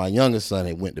after my youngest son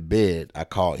had went to bed, I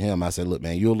called him. I said, look,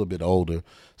 man, you're a little bit older,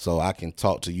 so I can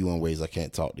talk to you in ways I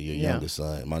can't talk to your youngest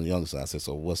son. My youngest son, I said,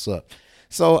 so what's up?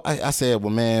 So I said, well,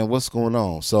 man, what's going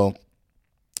on? So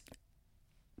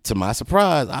to my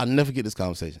surprise, I'll never get this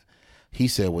conversation. He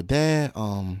said, well, Dad,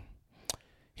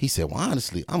 he said, well,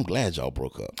 honestly, I'm glad y'all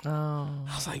broke up. Oh.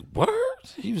 I was like, word?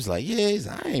 He was like, yeah. He's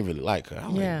like, I ain't really like her. I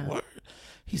was like, word?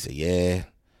 He said, yeah.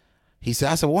 He said,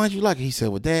 I said, why didn't you like her? He said,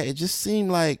 well, Dad, it just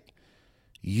seemed like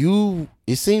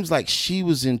it seems like she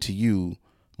was into you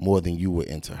more than you were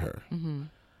into her. Mm-hmm.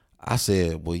 I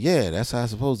said, well, yeah, that's how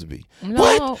it's supposed to be.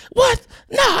 No. What?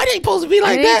 No, it ain't supposed to be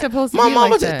like that. Supposed to my be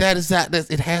mama like said that is that.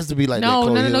 It has to be like that.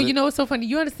 No. You know what's so funny?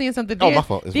 You understand something? My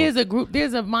fault. There's a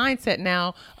mindset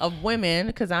now of women,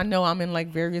 because I know I'm in like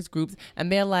various groups,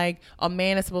 and they're like, a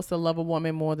man is supposed to love a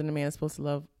woman more than a man is supposed to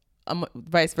love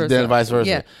vice versa. Then vice versa.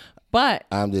 Yeah. But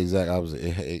I'm the exact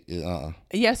opposite.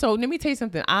 Yeah, so let me tell you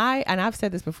something. I've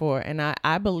said this before, and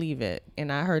I believe it,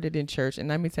 and I heard it in church. And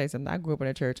let me tell you something. I grew up in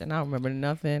a church, and I don't remember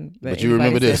nothing. But you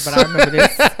remember this. But I remember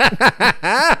this.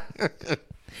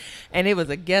 And it was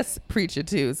a guest preacher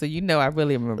too, so I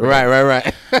really remember.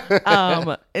 Right.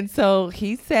 And so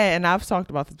he said, and I've talked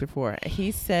about this before.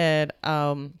 He said,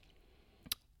 a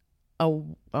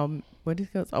woman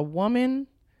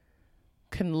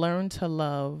can learn to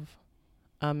love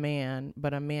a man,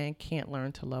 but a man can't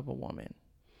learn to love a woman.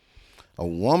 A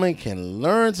woman can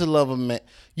learn to love a man.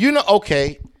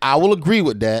 Okay, I will agree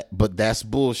with that, but that's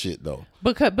bullshit though.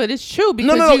 But it's true.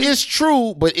 Because no, it's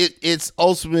true, but it's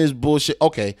ultimately is bullshit.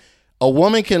 Okay, a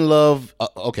woman can love. A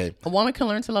woman can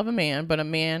learn to love a man, but a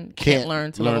man can't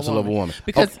learn to love a woman.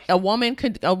 Because a man.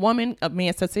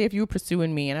 So say if you were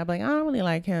pursuing me, and I'm like, I don't really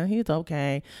like him. He's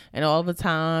okay, and all the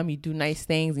time you do nice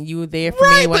things, and you were there for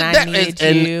me when I needed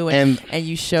you, and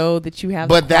you show that you have.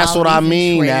 But that's what I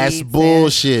mean. That's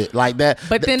bullshit, like that.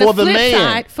 But then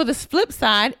for the flip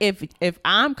side, if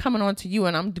I'm coming on to you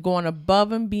and I'm going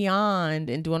above and beyond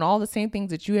and doing all the same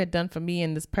things that you had done for me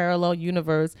in this parallel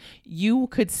universe, you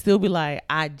could still be like,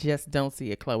 I just don't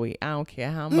see it, Chloe. I don't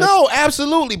care how much. No,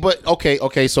 absolutely. But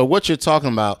okay. So what you're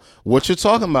talking about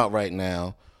right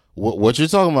now, what you're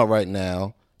talking about right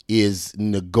now is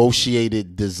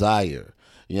negotiated desire.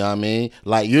 You know what I mean?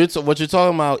 Like what you're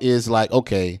talking about is like,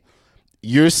 okay,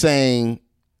 you're saying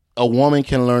a woman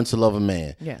can learn to love a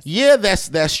man. Yes. Yeah,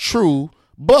 that's true.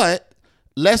 But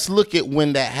let's look at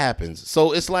when that happens.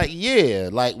 So it's like,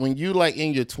 like when you like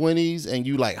in your 20s and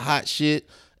you like hot shit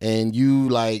and you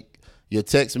like your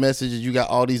text messages, you got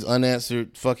all these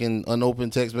unanswered fucking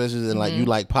unopened text messages and like you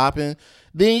like popping,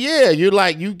 then you're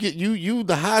like, you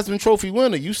the Heisman Trophy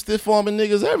winner. You stiff arming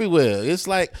niggas everywhere. It's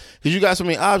like, because you got so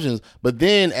many options. But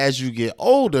then as you get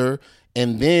older,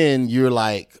 and then you're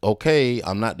like, okay,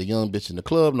 I'm not the young bitch in the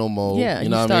club no more. Yeah, you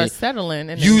know start what I mean? settling,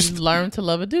 and you learn to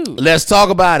love a dude. Let's talk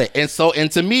about it. And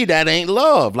to me, that ain't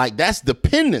love. Like, that's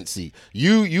dependency.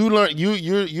 You're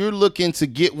looking to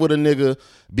get with a nigga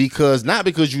not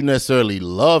because you necessarily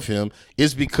love him.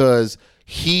 It's because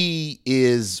he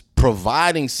is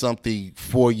providing something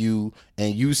for you,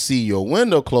 and you see your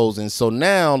window closing. So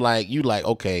now, like, you like,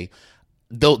 okay,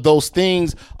 those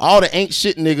things, all the ain't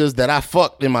shit niggas that I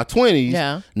fucked in my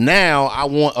 20s, now I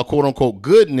want a quote unquote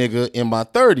good nigga in my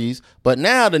 30s. But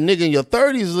now the nigga in your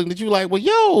 30s is looking at you like, well,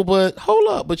 yo, but hold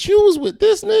up, but you was with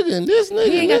this nigga and this nigga.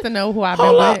 He ain't got to know who I've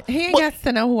been with. He ain't got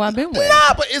to know who I've been with.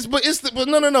 Nah, but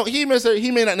no. He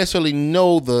may not necessarily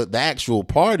know the actual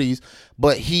parties,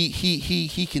 but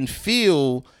he can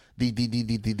feel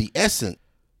the essence.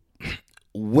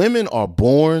 Women are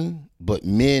born, but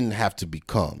men have to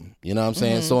become. You know what I'm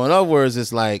saying? Mm-hmm. So in other words,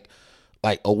 it's like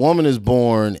a woman is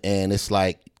born, and it's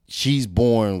like she's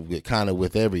born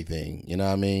with everything. You know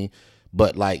what I mean?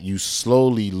 But like you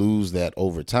slowly lose that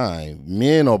over time.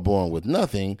 Men are born with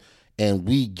nothing, and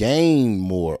we gain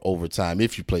more over time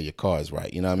if you play your cards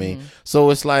right. You know what I mean? So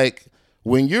it's like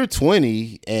when you're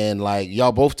 20 and like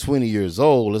y'all both 20 years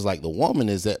old, it's like the woman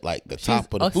is at like the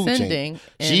top of the food chain.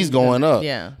 She's going up.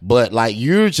 Yeah. But like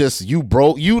you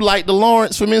like the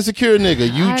Lawrence from Insecure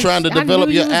nigga. You trying to develop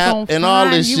your app and all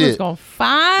this shit. You was gonna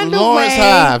find Lawrence a way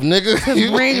Hive, nigga.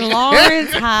 to bring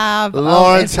Lawrence Hive.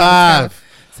 Lawrence Hive.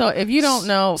 So if you don't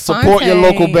know, support your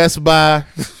local Best Buy.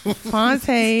 Fonte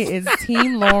is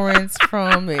Team Lawrence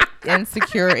from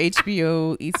Insecure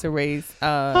HBO Issa Rae's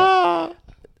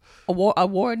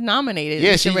award nominated.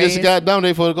 Yeah, she just got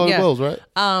nominated for the Golden Globes, right?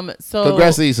 So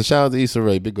congrats to Issa. Shout out to Issa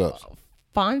Rae. Big ups.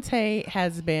 Fonte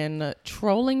has been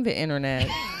trolling the internet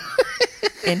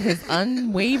in his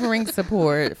unwavering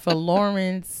support for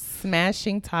Lawrence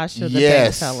smashing Tasha the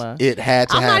bank teller. It had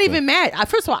to happen. I'm not even mad.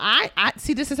 First of all, I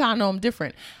see, this is how I know I'm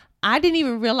different. I didn't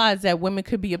even realize that women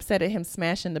could be upset at him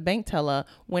smashing the bank teller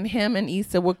when him and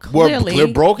Issa were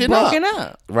clearly broken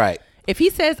up. Right. If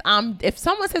he says if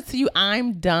someone says to you,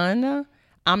 "I'm done,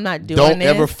 I'm not doing Don't this.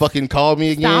 ever fucking call me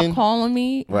again. Stop calling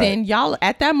me." Right. Then y'all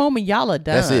at that moment y'all are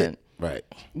done. That's it. Right.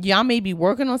 Y'all may be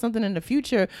working on something in the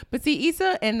future, but see,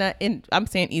 Issa and I'm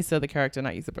saying Issa the character,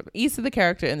 not Issa. Issa the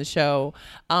character in the show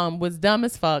was dumb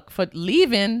as fuck for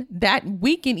leaving that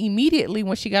weekend immediately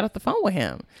when she got off the phone with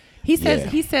him. He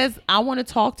says, "I want to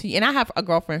talk to you." And I have a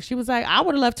girlfriend. She was like, "I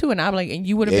would have left too." And I'm like, "And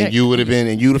you would have been." And you would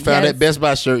have found that Best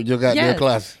Buy shirt in your goddamn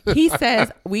closet. He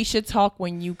says, "We should talk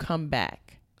when you come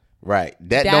back." Right.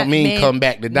 That don't mean come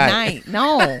back tonight.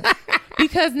 No.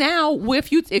 Because now,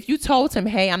 if you told him,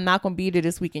 "Hey, I'm not gonna be there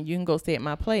this weekend. You can go stay at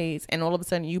my place," and all of a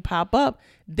sudden you pop up,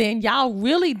 then y'all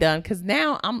really done. Because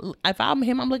now if I'm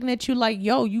him, I'm looking at you like,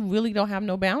 "Yo, you really don't have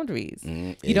no boundaries.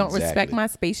 You don't respect my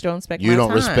space. You don't respect my time. You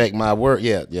don't respect my work."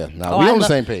 Yeah. No, we on the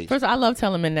same page. First of all, I love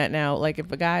telling men that now. Like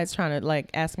if a guy is trying to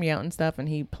like ask me out and stuff, and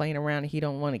he playing around and he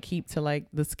don't want to keep to like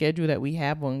the schedule that we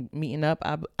have on meeting up,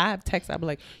 I have texts. I be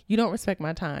like, "You don't respect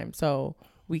my time, so."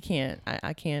 We can't.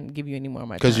 I can't give you any more of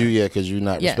my time. Because you're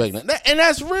not respecting that, and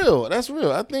that's real. That's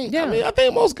real. I think. Yeah. I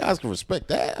think most guys can respect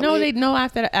that. They know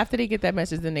after they get that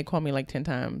message, then they call me like 10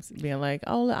 times, being like,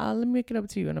 "Oh, let me make it up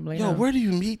to you," and I'm like, "Yo, where do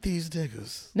you meet these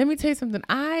niggas?" Let me tell you something.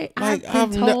 I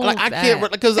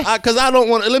can't because I don't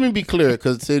want. Let me be clear,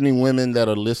 because to any women that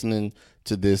are listening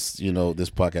to this, this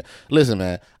podcast, listen,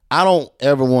 man. I don't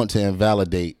ever want to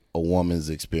invalidate a woman's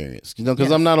experience,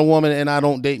 because I'm not a woman and I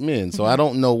don't date men, so I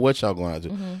don't know what y'all going to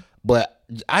do. But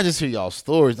I just hear y'all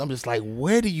stories. I'm just like,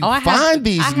 where do you find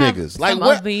these niggas? Like,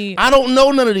 what? I don't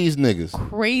know none of these niggas.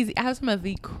 Crazy. I have some of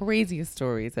the craziest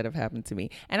stories that have happened to me,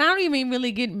 and I don't even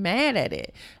really get mad at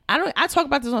it. I talk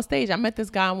about this on stage. I met this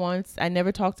guy once. I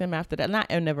never talked to him after that. Not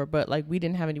never, but like we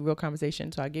didn't have any real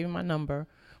conversation. So I gave him my number.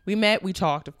 We met, we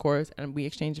talked, of course, and we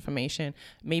exchanged information.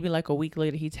 Maybe like a week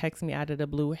later, he texts me out of the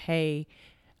blue, "Hey,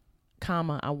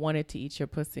 I wanted to eat your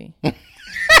pussy."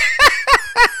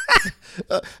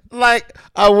 Like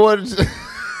I wanted to.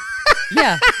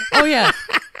 Yeah. Oh yeah.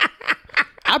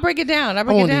 I break it down. I'm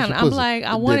like,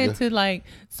 I wanted to like.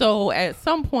 So at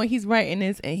some point he's writing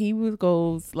this, and he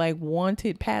goes like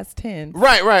wanted past tense.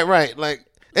 Right. Like.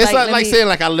 It's like saying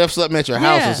like I left something at your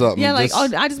house or something. Yeah, like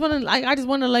I just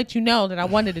want to let you know that I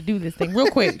wanted to do this thing real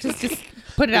quick. Just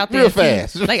put it out there real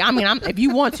fast. Like if you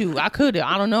want to, I could.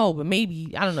 I don't know, but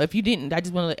maybe I don't know. If you didn't, I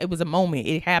just want to. It was a moment.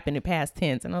 It happened in past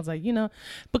tense, and I was like,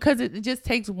 because it just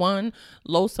takes one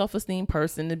low self-esteem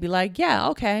person to be like, yeah,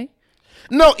 okay.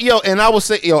 No, and I would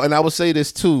say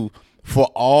this too. For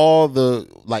all the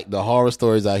the horror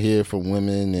stories I hear from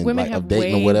women and women have of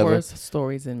dating way or whatever, worse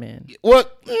stories than men.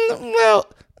 What? Well,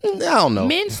 I don't know.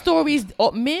 Men's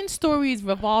stories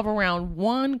revolve around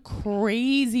one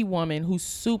crazy woman who's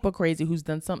super crazy, who's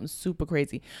done something super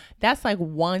crazy. That's like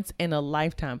once in a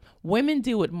lifetime. Women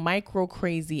deal with micro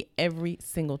crazy every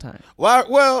single time.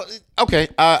 Well, okay,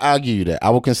 I'll give you that. I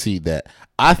will concede that.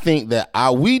 I think that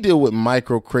we deal with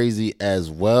micro crazy as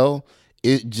well.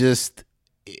 It just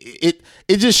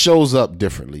shows up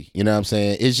differently. You know what I'm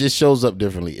saying? It just shows up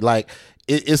differently. Like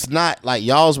it's not like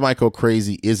y'all's micro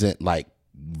crazy isn't like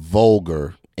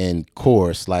vulgar and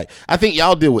coarse. Like I think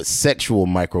y'all deal with sexual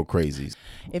micro crazies.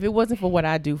 If it wasn't for what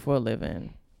I do for a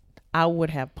living, I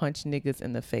would have punched niggas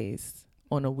in the face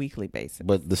on a weekly basis.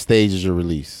 But the stage is your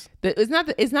release. It's not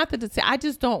that I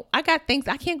just don't. I got things.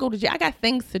 I can't go to jail. I got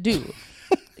things to do.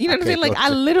 You know what I'm saying? Like I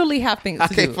literally have things to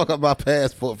do. I can't fuck up my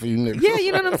passport for you niggas. Yeah,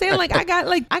 you know what I'm saying? Like I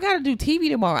gotta do TV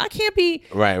tomorrow. I can't be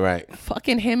right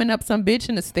fucking hemming up some bitch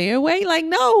in the stairway. Like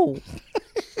no.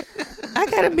 I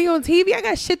gotta be on TV. I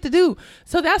got shit to do.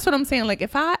 So that's what I'm saying. Like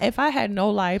if I had no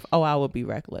life, I would be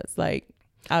reckless. Like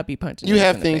I'd be punching. You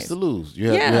have things to lose. You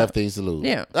have things to lose.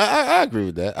 Yeah, I agree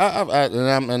with that.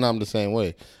 I'm the same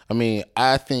way. I mean,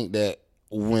 I think that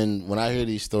when I hear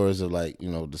these stories of like,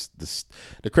 you know,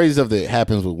 the crazy stuff that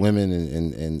happens with women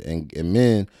and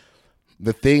men,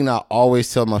 the thing I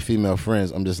always tell my female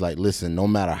friends, I'm just like, listen, no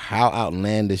matter how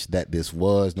outlandish that this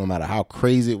was, no matter how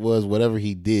crazy it was, whatever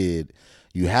he did,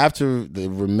 you have to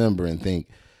remember and think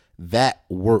that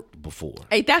worked before.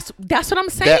 Hey, that's what I'm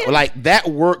saying. That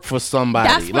worked for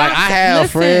somebody. Like I had a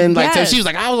friend, like she was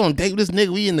like, I was on a date with this nigga,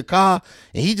 we in the car,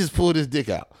 and he just pulled his dick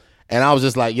out. And I was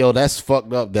just like, yo, that's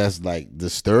fucked up. That's like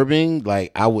disturbing.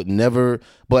 Like I would never,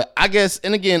 but I guess,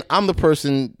 and again, I'm the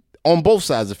person on both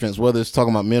sides of the fence, whether it's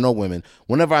talking about men or women.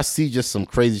 Whenever I see just some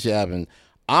crazy shit happen,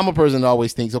 I'm a person that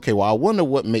always thinks, okay, well, I wonder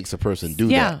what makes a person do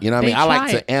that. You know what I mean? I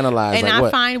like to analyze. And like,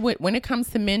 I find when it comes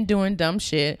to men doing dumb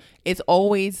shit, it's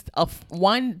always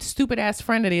one stupid ass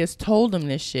friend that has told him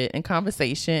this shit in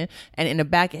conversation, and in the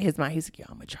back of his mind, he's like, yo,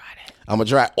 I'm gonna try that. I'm gonna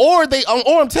try, or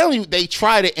I'm telling you, they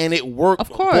tried it and it worked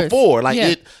before. Like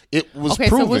it was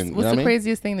proven. So what's the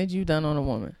craziest thing that you've done on a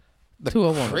woman? To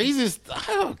a woman? Craziest?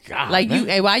 Oh God! Like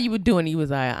while you were doing it, you was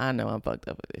like, I know I'm fucked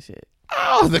up with this shit.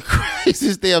 Oh, the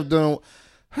craziest thing I've done.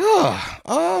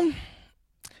 Oh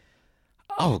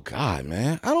God,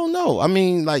 man, I don't know. I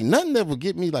mean, like nothing that would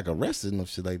get me like arrested and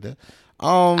shit like that.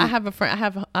 I have a friend.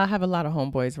 I have a lot of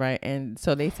homeboys, right? And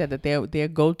so they said that their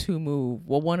go-to move.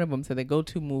 Well, one of them said their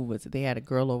go-to move was they had a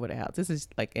girl over the house. This is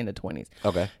like in the 20s.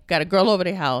 Okay, got a girl over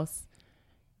their house.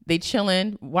 They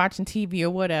chilling, watching TV or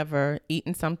whatever,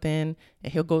 eating something,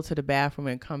 and he'll go to the bathroom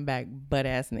and come back butt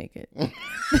ass naked.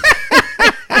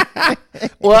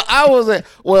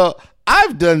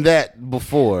 I've done that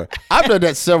before. I've done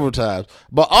that several times.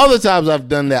 But all the times I've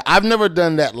done that, I've never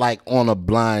done that like on a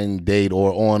blind date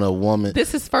or on a woman.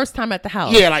 This is first time at the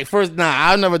house. Yeah, like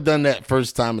I've never done that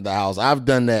first time at the house. I've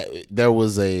done that. There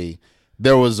was a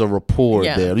rapport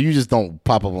there. You just don't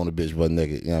pop up on a bitch butt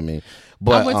naked. You know what I mean?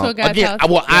 But I went to a guy's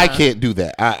house. I can't do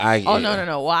that.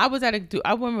 No. Well, I was at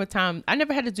I remember a time I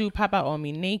never had a dude pop out on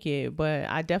me naked, but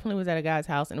I definitely was at a guy's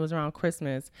house, and it was around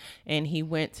Christmas, and he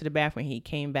went to the bathroom. He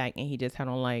came back and he just had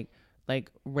on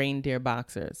like reindeer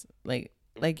boxers, like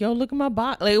yo, look at my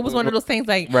box. Like it was one of those things.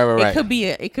 Like right.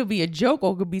 It could be a joke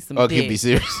or it could be some. Or it could be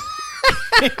serious.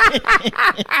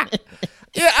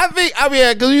 Yeah, because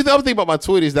I'm thinking about my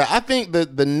 20s. That I think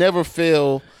the never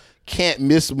fail can't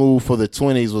miss move for the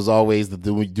 20s was always the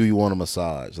do you want a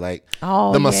massage? Like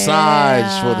the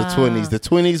massage for the 20s, the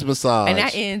 20s massage. And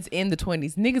that ends in the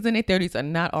 20s. Niggas in their 30s are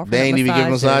not offering They ain't even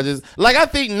giving massages. Like I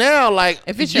think now, like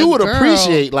if you would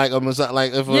appreciate like a massage,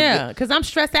 like if because I'm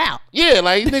stressed out. Yeah,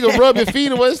 like nigga rub your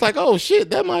feet away. It's like, oh shit,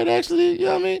 that might actually, you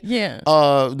know what I mean? Yeah.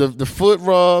 The foot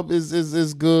rub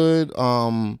is good.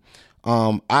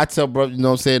 I tell bro, you know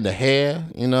what I'm saying, the hair,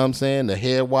 you know what I'm saying, the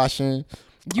hair washing.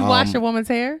 You wash a woman's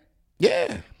hair?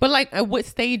 Yeah. But like at what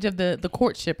stage of the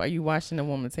courtship are you washing a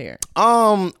woman's hair?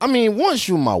 I mean, once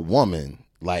you're my woman,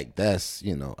 like that's,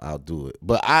 you know, I'll do it.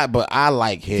 But I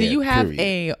like hair. Do you have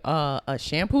a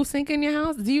shampoo sink in your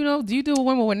house? Do you do a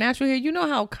woman with natural hair? You know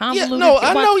how convoluted. Yeah, no,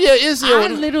 I know. Yeah, it's. I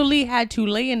literally had to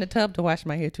lay in the tub to wash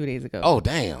my hair 2 days ago. Oh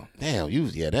damn! That's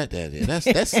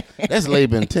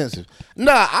labor intensive.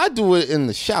 Nah, I do it in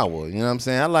the shower. You know what I'm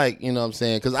saying? I like, you know what I'm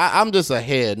saying, because I'm just a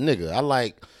hair nigga. I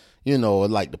like, you know,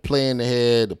 like to play in the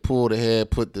hair, to pull the hair,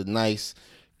 put the nice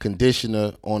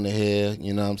conditioner on the hair.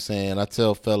 You know what I'm saying? I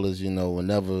tell fellas, you know,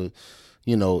 whenever,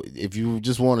 you know, if you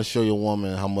just want to show your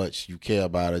woman how much you care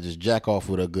about her, just jack off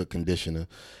with a good conditioner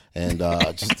and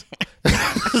just.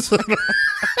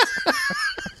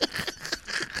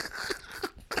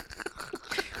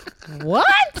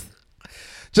 What?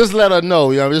 Just let her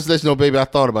know, you know, just let you know, baby, I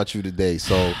thought about you today.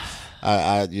 So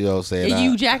I you know what I'm saying?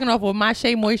 You jacking off with my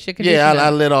Shea Moisture conditioner? Yeah, I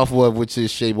let off with your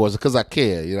Shea Moisture because I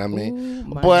care, you know what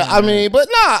I mean? But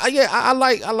I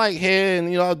like hair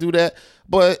and, you know, I'll do that.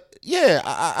 But yeah,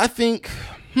 I think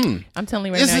I'm telling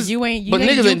you right now, you ain't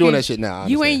doing that shit now.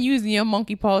 You ain't using your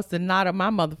monkey paws to knot up my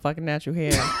motherfucking natural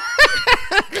hair.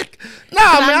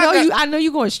 Nah, man, I know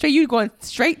you going straight. You going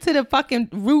straight to the fucking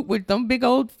root with them big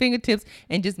old fingertips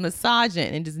and just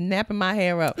massaging and just napping my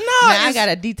hair up. No, I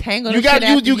gotta detangle. You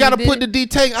gotta put the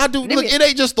detangle. I do. Look, it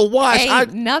ain't just the wash.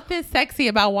 Ain't nothing sexy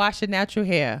about washing natural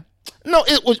hair. No,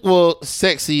 it was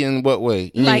sexy in what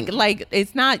way? Like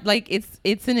it's not like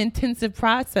it's an intensive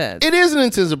process. It is an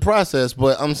intensive process,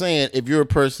 but I'm saying if you're a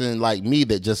person like me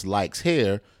that just likes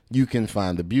hair, you can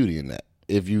find the beauty in that.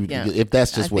 If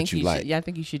that's just what you like. I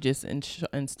think you should just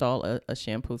install a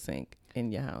shampoo sink.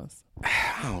 in your house?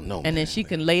 I don't know. And then she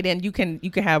can lay down. You can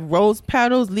have rose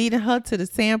petals leading her to the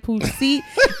shampoo seat,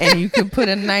 and you can put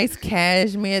a nice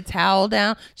cashmere towel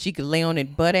down. She could lay on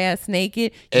it butt ass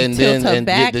naked. And tilt then her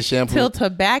back, get the shampoo. Tilt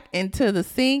her back into the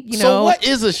sink. You know. So what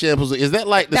is a shampoo sink? Is that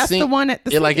like the That's sink? The one at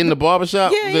the like in the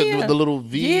barbershop? Yeah, With the little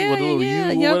V or the little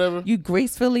U or whatever? You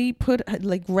gracefully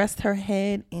rest her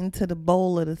head into the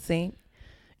bowl of the sink.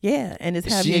 Yeah, and it's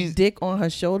having your dick on her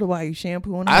shoulder while you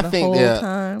shampooing her the whole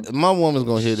time. My woman's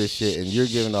gonna hear this shit, and you're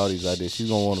giving all these ideas.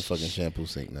 She's gonna want a fucking shampoo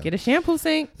sink now. Get a shampoo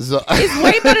sink. So, it's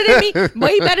way better than me.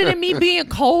 Way better than me being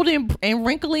cold and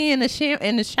wrinkly in the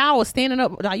shower, standing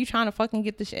up. Are you trying to fucking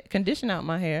get the condition out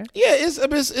my hair? Yeah, it's a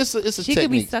technique. She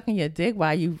could be sucking your dick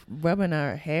while you rubbing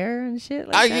her hair and shit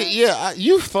like that.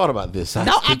 You've thought about this.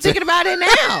 No, I'm thinking about it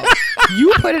now.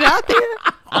 You put it out there.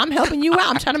 I'm helping you out.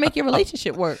 I'm trying to make your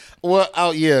relationship work. Well,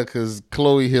 because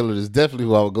Chloe Hillard is definitely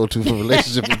who I would go to for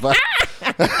relationship advice.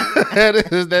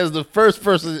 That's the first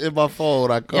person in my phone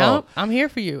I call. Yep, I'm here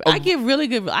for you. I give very,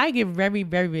 very,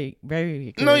 very,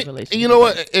 very good relationship. You know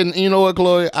what? And you know what,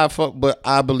 Chloe? But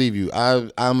I believe you.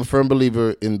 I'm a firm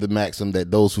believer in the maxim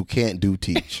that those who can't do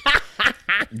teach.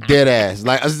 Dead ass.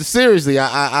 Like, seriously,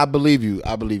 I believe you.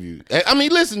 I believe you. I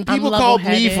mean, listen, people called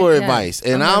me for advice,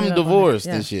 and I'm divorced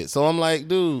and shit. So I'm like,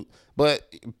 dude,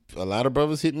 but a lot of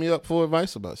brothers hit me up for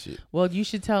advice about shit. Well, you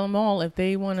should tell them all if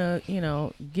they want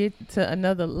to, get to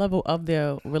another level of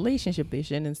their relationship, they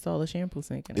should install a shampoo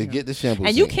sink. Get the shampoo sink.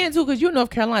 And you can't do, because you're North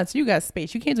Carolina, so you got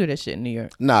space. You can't do that shit in New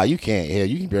York. Nah, you can't. Hell,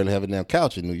 you can barely have a damn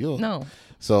couch in New York. No.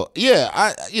 So yeah,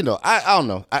 I don't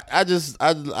know.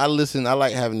 I listen. I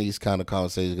like having these kind of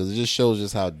conversations because it just shows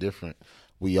just how different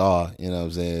we are. You know what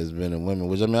I'm saying, as men and women.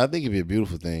 Which, I mean, I think it'd be a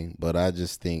beautiful thing, but I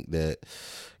just think that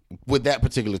with that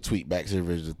particular tweet, back to the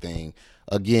original thing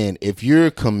again, if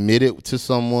you're committed to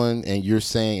someone and you're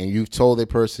saying, and you've told that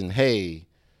person, hey,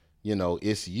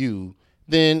 it's you,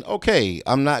 then okay,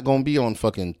 I'm not gonna be on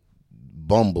fucking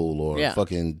Bumble or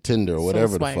fucking Tinder or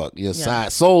whatever the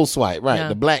fuck. Soul swipe, right?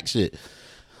 The black shit.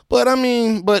 But I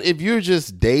mean, if you're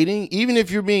just dating, even if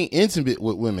you're being intimate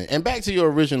with women, and back to your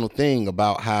original thing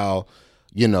about how,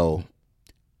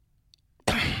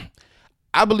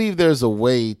 I believe there's a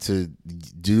way to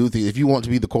do things. If you want to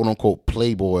be the quote unquote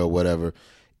playboy or whatever,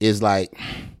 is like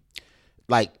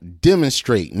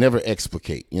demonstrate, never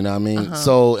explicate. You know what I mean? Uh-huh.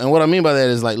 So, and what I mean by that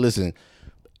is like, listen,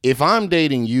 if I'm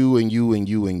dating you and you and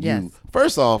you and you,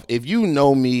 first off, if you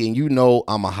know me and you know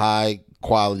I'm a high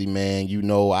quality man,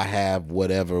 I have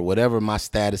whatever my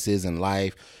status is in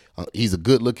life, he's a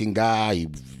good looking guy,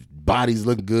 body's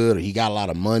looking good, or he got a lot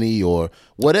of money, or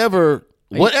whatever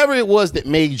it was that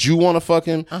made you want to fuck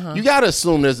him, you got to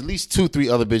assume there's at least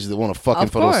 2-3 other bitches that want to fuck him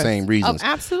for those same reasons. Oh,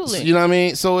 absolutely. So, you know what I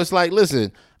mean? So it's like,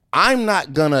 listen, I'm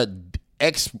not gonna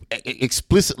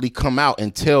explicitly come out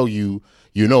and tell you,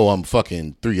 I'm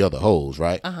fucking 3 other hoes,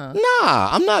 right? Nah,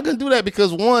 I'm not going to do that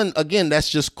because, one, again, that's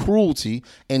just cruelty.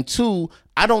 And 2,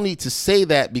 I don't need to say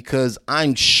that because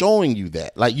I'm showing you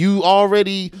that. Like, you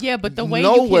already but the way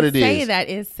know you what can it say is. that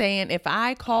is saying, if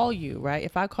I call you, right?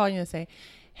 If I call you and say,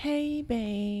 hey,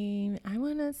 babe, I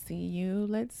want to see you.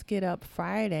 Let's get up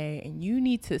Friday. And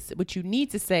what you need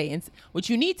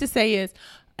to say is,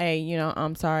 hey,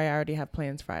 I'm sorry, I already have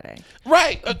plans Friday.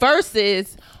 Right.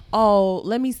 Versus, oh,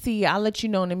 let me see, I'll let you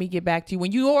know, let me get back to you,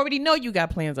 when you already know you got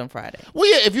plans on Friday. Well,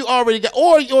 yeah, if you already got,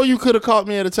 or you could have caught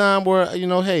me at a time where,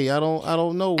 hey, I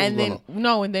don't know. And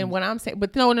then when I'm saying,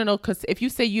 but no, because if you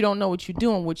say you don't know what you're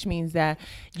doing, which means that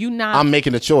I'm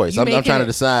making a choice. I'm trying to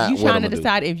decide. You're trying to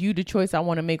decide if you the choice I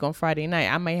want to make on Friday night.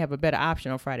 I may have a better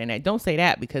option on Friday night. Don't say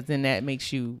that, because then that makes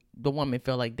the woman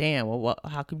feel like, damn, well,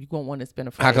 how come you won't want to spend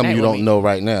a Friday night? How come you don't know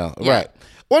right now? Yeah. Right.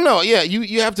 Well, no, yeah,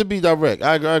 you have to be direct.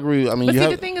 I agree. I mean, but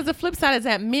the thing is, the flip side is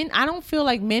that I don't feel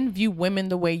like men view women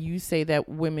the way you say that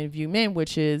women view men,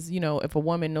 which is, if a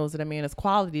woman knows that a man is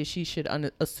quality, she should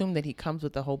assume that he comes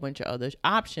with a whole bunch of other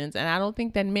options. And I don't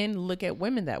think that men look at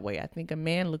women that way. I think a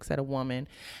man looks at a woman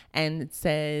and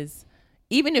says,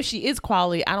 even if she is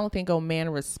quality, I don't think a man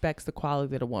respects the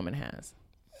quality that a woman has.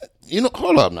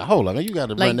 Hold up now. You got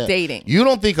to run that. Like dating. You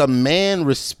don't think a man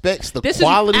respects the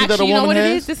quality that a woman has? You know what it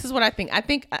is? This is what I think.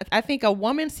 I think a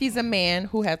woman sees a man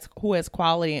who has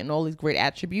quality and all these great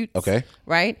attributes. Okay.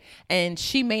 Right? And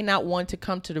she may not want to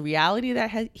come to the reality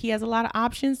that he has a lot of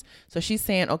options. So she's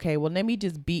saying, okay, well, let me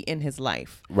just be in his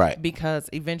life. Right. Because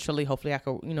eventually, hopefully I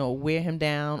could, wear him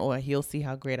down, or he'll see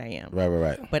how great I am.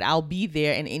 Right. But I'll be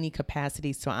there in any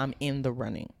capacity, so I'm in the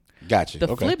running. Gotcha.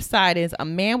 The flip side is a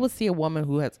man will see a woman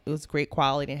who has great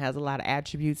quality and has a lot of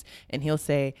attributes, and he'll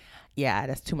say, yeah,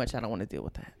 that's too much. I don't want to deal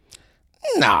with that.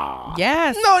 Nah.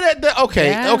 Yes. No,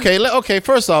 okay.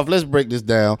 First off, let's break this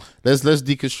down. Let's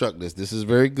deconstruct this. This is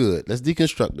very good. Let's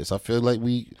deconstruct this. I feel like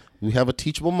we have a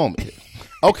teachable moment here.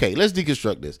 Okay, let's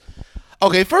deconstruct this.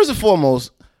 Okay, first and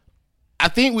foremost, I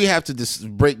think we have to just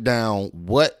break down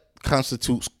what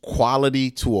constitutes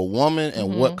quality to a woman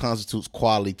and what constitutes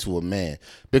quality to a man,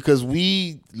 because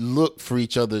we look for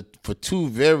each other for two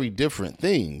very different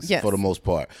things for the most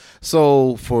part.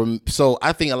 So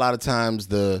I think a lot of times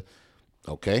I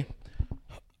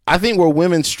think where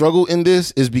women struggle in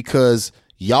this is because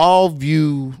y'all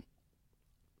view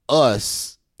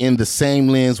us in the same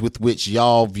lens with which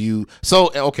y'all view.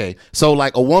 So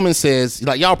like a woman says,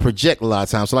 like y'all project a lot of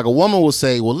times. So like a woman will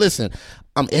say, well, listen,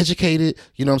 I'm educated,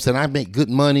 you know what I'm saying? I make good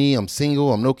money. I'm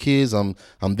single. I'm no kids. I'm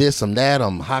this, I'm that.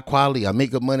 I'm high quality. I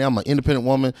make good money. I'm an independent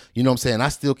woman. You know what I'm saying? I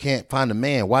still can't find a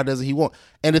man. Why doesn't he want?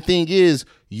 And the thing is,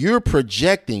 you're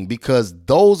projecting because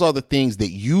those are the things that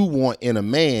you want in a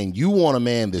man. You want a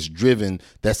man that's driven,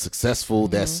 that's successful,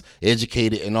 that's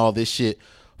educated and all this shit.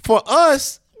 For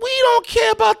us, we don't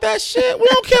care about that shit. We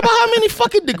don't care about how many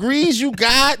fucking degrees you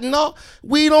got. No,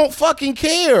 we don't fucking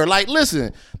care. Like,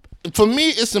 listen, for me,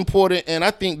 it's important, and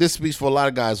I think this speaks for a lot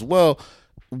of guys as well.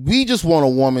 We just want a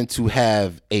woman to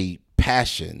have a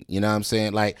passion. You know what I'm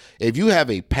saying? Like, if you have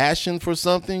a passion for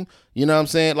something, you know what I'm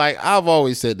saying? Like, I've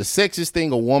always said the sexiest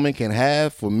thing a woman can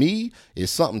have for me is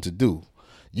something to do.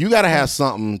 You got to have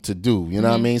something to do. You know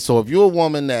what I mean? So if you're a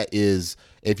woman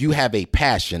if you have a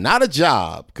passion, not a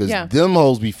job, because them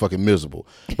hoes be fucking miserable.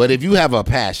 But if you have a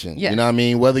passion, you know what I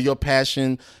mean? Whether your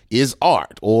passion is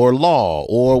art or law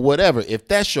or whatever, if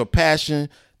that's your passion,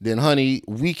 then honey,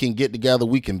 we can get together,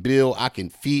 we can build, I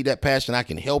can feed that passion, I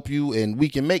can help you, and we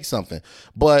can make something.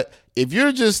 But if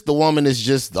you're just the woman that's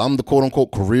just, I'm the quote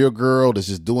unquote career girl that's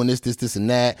just doing this,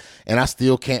 and that, and I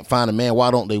still can't find a man,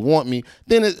 why don't they want me?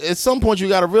 Then at some point you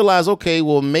got to realize, okay,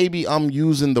 well, maybe I'm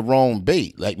using the wrong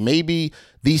bait. Like maybe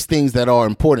these things that are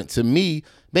important to me,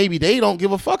 maybe they don't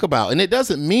give a fuck about. And it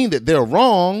doesn't mean that they're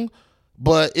wrong,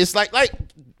 but it's like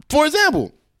for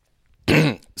example,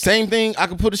 same thing, I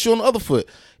can put a shoe on the other foot.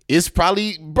 It's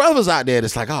probably brothers out there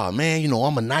that's like, oh man, you know,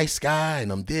 I'm a nice guy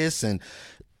and I'm this, and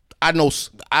I know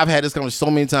I've had this conversation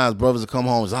so many times. Brothers will come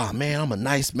home and say, oh man, I'm a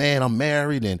nice man, I'm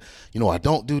married, and you know, I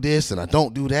don't do this and I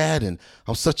don't do that, and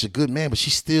I'm such a good man, but she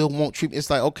still won't treat me.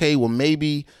 It's like, okay, well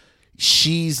maybe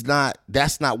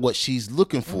that's not what she's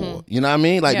looking for. You know what I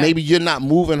mean? Like maybe you're not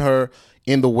moving her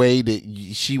in the way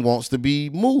that she wants to be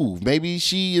moved. Maybe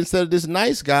she, instead of this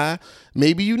nice guy,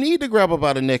 maybe you need to grab her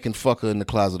by the neck and fuck her in the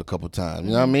closet a couple times.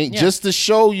 You know what I mean? Just to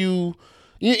show you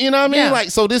know what I mean?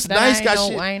 Like, so this nice guy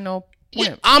shit. I ain't no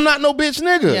I'm not no bitch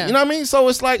nigga. You know what I mean? So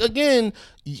it's like, again,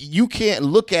 you can't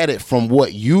look at it from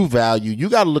what you value. You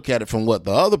got to look at it from what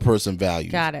the other person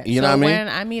values. Got it. You know what I mean? When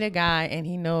I meet a guy and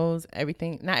he knows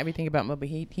everything, not everything about me, but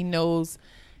he knows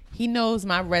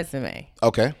my resume.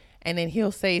 Okay. And then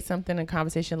he'll say something in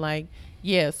conversation like,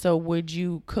 yeah, so would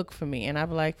you cook for me? And I'll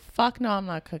be like, fuck no, I'm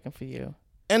not cooking for you.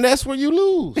 And that's where you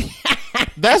lose.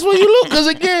 That's where you lose. Because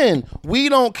again, we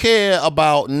don't care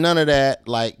about none of that.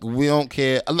 Like, we don't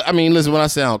care. I mean, listen, when I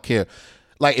say I don't care,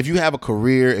 like, if you have a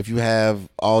career, if you have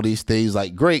all these things,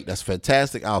 like, great, that's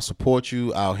fantastic. I'll support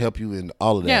you. I'll help you in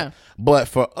all of that. Yeah. But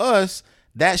for us,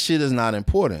 that shit is not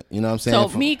important. You know what I'm saying?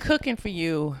 So me cooking for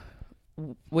you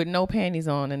with no panties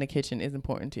on in the kitchen is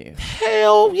important to you?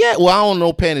 Hell yeah. Well, I don't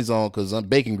know panties on because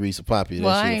bacon grease are popular.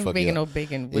 Well, I ain't making no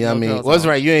bacon with I mean? Well, that's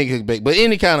right. You ain't cook bacon. But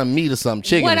any kind of meat or something,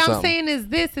 chicken or something. What I'm saying is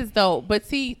this is though. But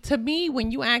see, to me,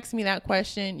 when you ask me that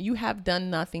question, you have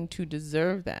done nothing to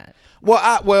deserve that. Well,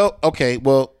 I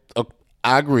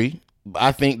agree.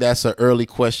 I think that's an early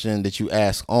question that you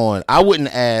ask on. I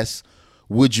wouldn't ask,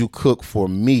 would you cook for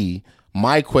me?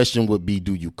 My question would be,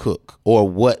 do you cook? Or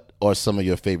what are some of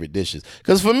your favorite dishes?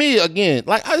 Because for me, again,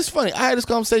 like, it's funny. I had this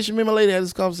conversation, me and my lady had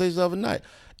this conversation the other night.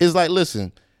 It's like,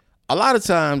 listen, a lot of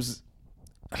times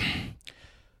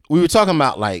we were talking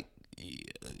about like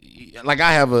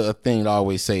I have a thing that I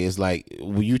always say is like,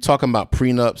 when you talking about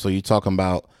prenups or you talking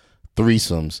about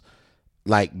threesomes,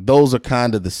 like those are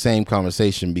kind of the same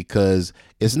conversation, because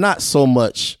it's not so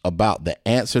much about the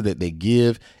answer that they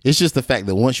give. It's just the fact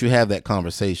that once you have that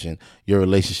conversation, your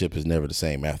relationship is never the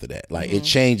same after that. Like, it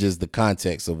changes the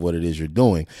context of what it is you're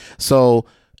doing. So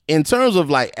in terms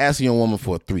of like asking a woman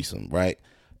for a threesome, right?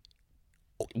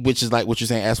 Which is like what you're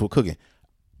saying, ask for cooking.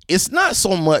 It's not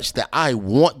so much that I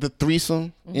want the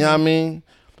threesome, you know what I mean?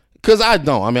 Because I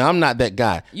don't. I mean, I'm not that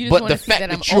guy. But the fact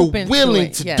that you're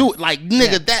willing to do it, like,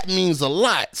 nigga, that means a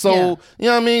lot. So, you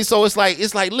know what I mean? So it's like,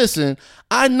 listen,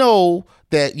 I know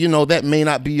that, you know, that may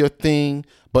not be your thing,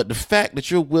 but the fact that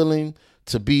you're willing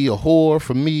to be a whore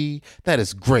for me, that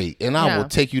is great, and I will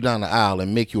take you down the aisle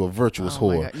and make you a virtuous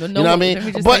whore. No, you know what I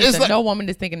mean? But it's like, no woman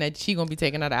is thinking that she gonna be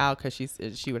taken out the aisle because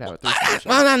she would have a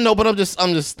threesome. I know, but I'm just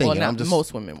thinking. Well,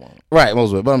 most women won't. Right,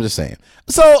 most women. But I'm just saying.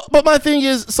 So, but my thing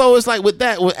is, so it's like with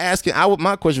that, with asking,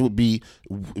 my question would be,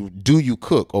 do you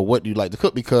cook, or what do you like to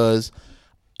cook? Because,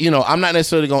 you know, I'm not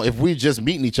necessarily going, if we just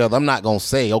meeting each other, I'm not going to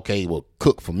say, okay, well,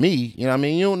 cook for me. You know what I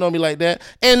mean? You don't know me like that.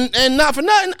 And not for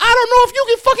nothing, I don't know if you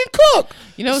can fucking cook.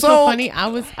 You know what's so funny?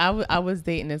 I was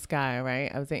dating this guy,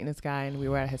 right? I was dating this guy, and we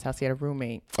were at his house. He had a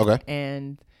roommate. Okay.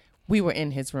 And we were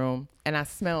in his room, and I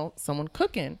smelled someone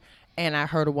cooking. And I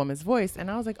heard a woman's voice, and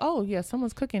I was like, oh, yeah,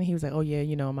 someone's cooking. He was like, oh, yeah,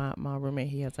 you know, my roommate,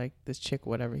 he has, like, this chick,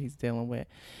 whatever he's dealing with.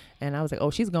 And I was like, oh,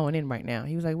 she's going in right now.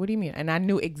 He was like, what do you mean? And I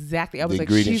knew exactly. I was the like,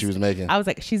 ingredient she was making. I was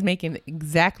like, she's making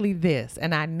exactly this.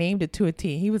 And I named it to a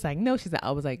T. He was like, no. She's like,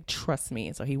 I was like, trust me.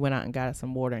 And so he went out and got us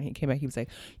some water, and he came back. He was like,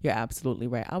 you're absolutely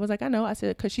right. I was like, I know. I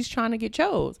said, because she's trying to get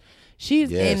chose.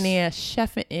 She's in there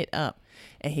chefing it up.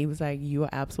 And he was like, you are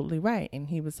absolutely right. And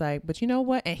he was like, but you know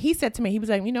what? And he said to me, he was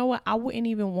like, you know what? I wouldn't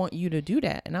even want you to do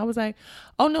that. And I was like,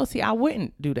 oh, no, see, I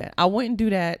wouldn't do that. I wouldn't do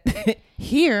that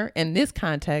here in this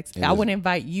context. I wouldn't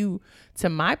invite you to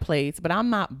my place, but I'm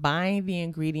not buying the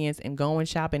ingredients and going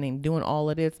shopping and doing all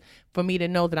of this for me to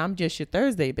know that I'm just your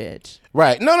Thursday bitch.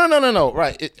 Right. No.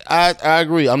 Right. I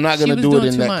agree. I'm not going to do it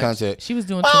in that context. She was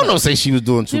doing too much. I don't know say she was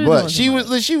doing too much. She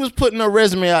was putting her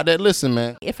resume out there. Listen,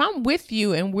 man. If I'm with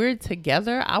you and we're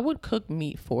together, I would cook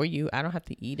meat for you. I don't have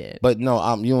to eat it. But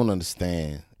no, you don't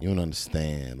understand. You don't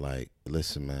understand. Like,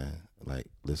 listen, man. Like,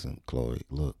 listen, Chloe,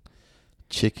 look.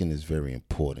 Chicken is very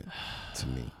important to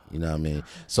me. You know what I mean?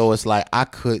 So it's like I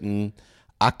couldn't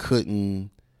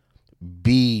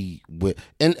be with,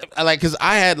 and like, cause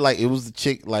I had like, it was the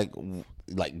chick like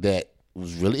that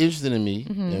was really interested in me,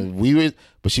 and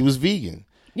but she was vegan.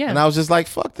 Yeah. And I was just like,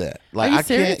 fuck that. Like, I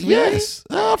serious? can't. Really? Yes.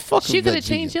 Oh, fuck. She could have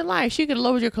changed your life. She could have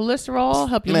lowered your cholesterol,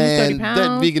 help you lose 30 pounds.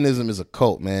 That veganism is a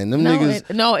cult, man. Them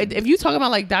niggas. If you talking about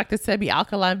like Dr. Sebi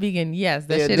alkaline vegan, yes,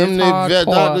 that shit is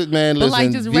hardcore. Man, but listen,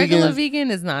 like just regular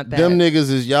vegan is not that. Them niggas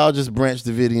is y'all just Branch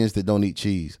Davidians that don't eat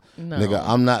cheese. No. Nigga,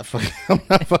 I'm not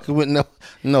fucking with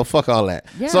no, fuck all that.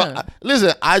 Yeah. So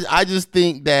listen, I just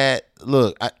think that,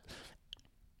 look,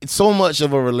 it's so much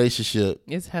of a relationship.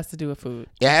 It has to do with food.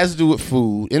 It has to do with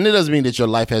food. And it doesn't mean that your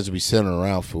life has to be centered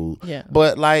around food. Yeah.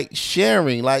 But like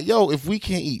sharing, like, yo, if we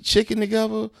can't eat chicken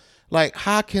together, like,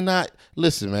 how can I?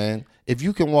 Listen, man, if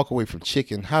you can walk away from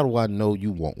chicken, how do I know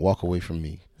you won't walk away from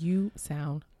me? You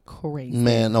sound crazy.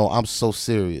 Man, no, I'm so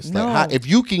serious. No. Like, if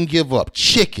you can give up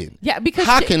chicken, because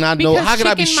how can I know? How can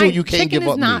I be sure you can't give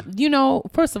up me? You know,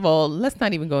 first of all, let's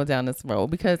not even go down this road,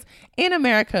 because in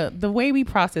America, the way we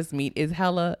process meat is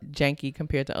hella janky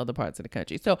compared to other parts of the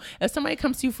country. So if somebody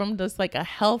comes to you from just like a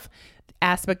health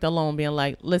aspect alone, being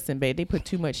like, listen, babe, they put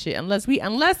too much shit. Unless we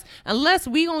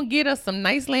gonna get us some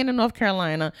nice land in North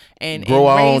Carolina and grow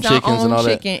our raise own chickens and all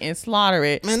chicken and slaughter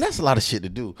it. Man, that's a lot of shit to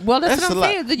do. Well, that's what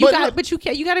I'm saying. You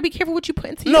got to be careful what you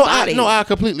put into your body. I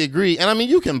completely agree. And I mean,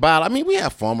 you can buy. I mean, we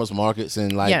have farmers markets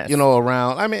and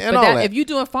around. I mean, and all that. If you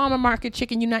doing farmer market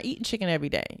chicken, you're not eating chicken every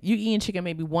day. You eating chicken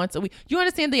maybe once a week. You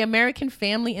understand? The American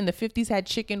family in the 50s had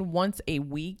chicken once a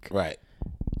week. Right.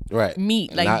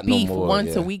 Meat, like not beef,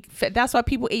 once a week. That's why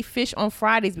people ate fish on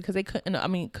Fridays, because they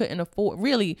couldn't afford.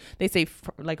 Really, they say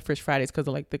like Fish Fridays because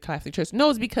of like the classic church. No,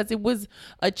 it's because it was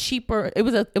a cheaper. It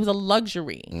was a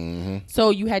luxury. Mm-hmm.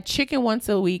 So you had chicken once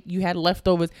a week. You had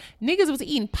leftovers. Niggas was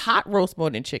eating pot roast more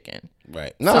than chicken.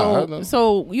 Right.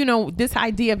 So this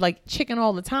idea of like chicken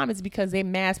all the time is because they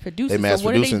mass produce. They mass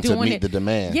producing to meet the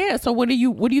demand. Yeah. So what do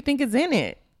you think is in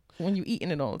it when you eating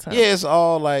it all the time? Yeah, it's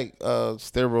all like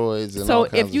steroids and all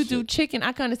kinds of shit. So if you do chicken,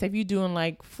 I can understand if you're doing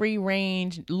like free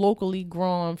range, locally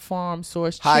grown, farm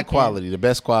source chicken. High quality, the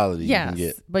best quality you can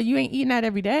get. But you ain't eating that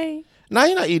every day. No,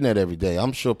 you're not eating that every day.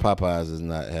 I'm sure Popeyes is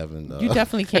not having. You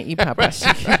definitely can't eat Popeyes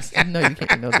chicken. No, you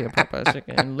can't eat no Popeyes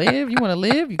chicken and live. You want to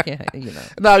live? You can't.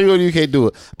 No, you can't do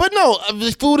it. But no,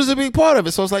 food is a big part of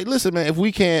it. So it's like, listen, man, if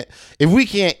we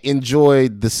can't enjoy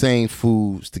the same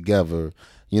foods together,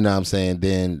 you know what I'm saying,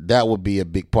 then that would be a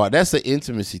big part. That's an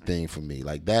intimacy thing for me.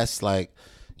 Like, that's like,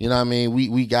 you know what I mean?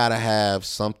 We gotta have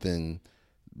something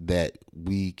that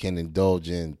we can indulge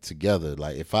in together.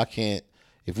 Like, if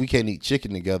we can't eat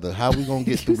chicken together, how we gonna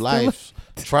get through life's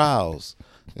trials?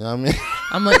 You know what I mean?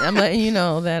 I'm letting you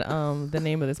know that the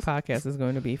name of this podcast is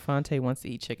going to be Fonte Wants to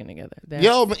Eat Chicken Together.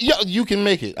 Yo, you can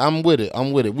make it. I'm with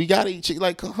it. We gotta eat chicken.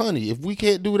 Like, honey, if we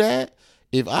can't do that,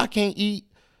 if I can't eat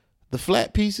the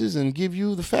flat pieces and give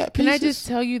you the fat pieces. Can I just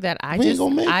tell you that I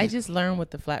just learned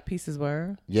what the flat pieces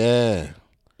were? Yeah.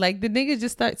 Like the niggas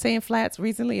just start saying flats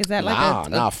recently. Is that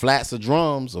like flats or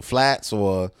drums or flats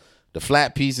or the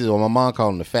flat pieces, or my mom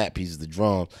called them the fat pieces, the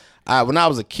drums. When I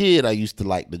was a kid, I used to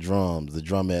like the drums, the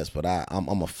drumettes, but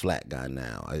I'm a flat guy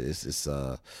now. It's it's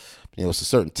a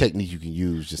certain technique you can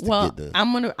use just to get the.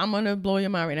 I'm gonna blow your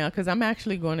mind right now because I'm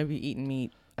actually going to be eating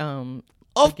meat.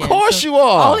 Of course you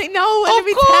are. Let me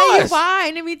tell you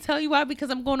why. Let me tell you why. Because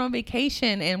I'm going on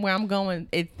vacation, and where I'm going,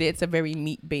 it's a very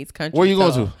meat-based country. Where are you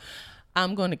going to?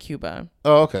 I'm going to Cuba.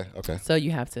 Oh, okay. So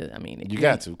you have to. I mean, you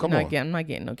got to. Come on. I'm not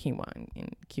getting no quinoa in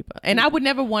Cuba, and I would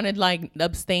never want to like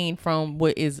abstain from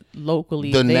what is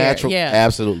locally the there. natural. Yeah,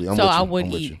 absolutely. I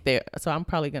wouldn't eat there. So I'm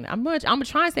probably gonna. I'm gonna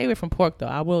try and stay away from pork though.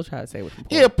 I will try to stay away from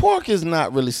pork. Yeah, pork is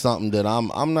not really something that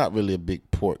I'm not really a big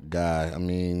pork guy. I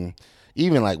mean,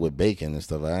 even like with bacon and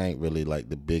stuff, I ain't really like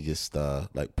the biggest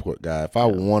like pork guy. If I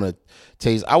want to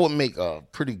taste, I would make a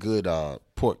pretty good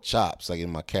pork chops, like in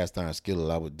my cast iron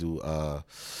skillet. I would do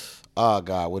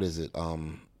what is it?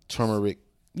 Turmeric,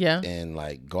 and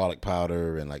like garlic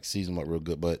powder and like season them up real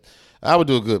good. But I would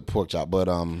do a good pork chop. But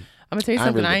I'm gonna tell you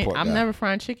something. I'm never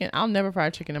frying chicken. I'll never fry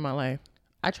chicken in my life.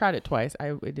 I tried it twice.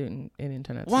 It didn't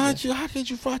turn out. How can't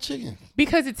you fry chicken?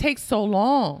 Because it takes so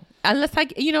long. Unless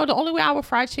the only way I would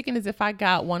fry chicken is if I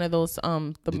got one of those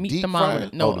the meat thermometer.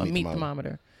 A meat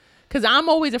thermometer. Because I'm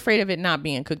always afraid of it not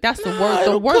being cooked. That's the worst.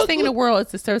 The worst thing in the world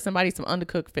is to serve somebody some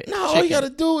undercooked fish. No, all you got to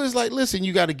do is listen.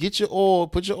 You got to get your oil.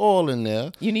 Put your oil in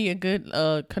there. You need a good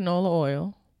canola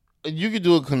oil. You could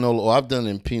do a canola oil. I've done it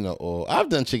in peanut oil. I've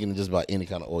done chicken in just about any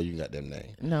kind of oil you got them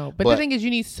name. No, but the thing is, you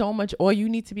need so much oil. You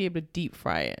need to be able to deep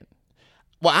fry it.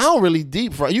 Well, I don't really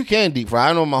deep fry. You can deep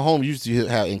fry. I know my home used to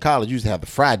have in college. Used to have the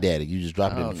Fry Daddy. You just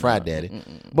drop it in the Fry Daddy.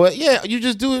 But yeah, you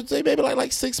just do it. Say maybe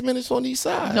like 6 minutes on each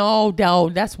side. No,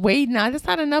 that's that's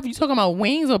not enough. You talking about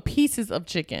wings or pieces of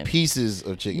chicken? Pieces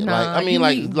of chicken. Nah, like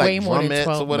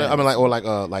drumettes or whatever. I mean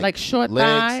like short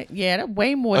legs. thigh. Yeah, that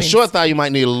way more. A short thigh you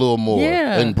might need a little more.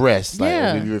 Yeah. And breast.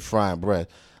 Like if you're frying breast.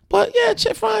 But yeah,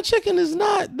 frying chicken is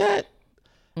not that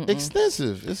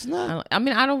extensive. It's not. I'm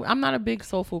not a big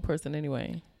soul food person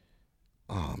anyway.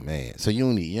 Oh man, so you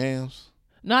don't eat yams?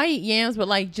 No, I eat yams, but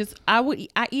like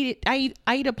I eat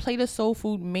a plate of soul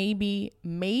food maybe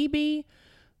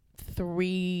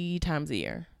 3 times a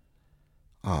year.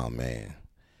 Oh man,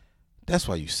 that's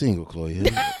why you single, Chloe.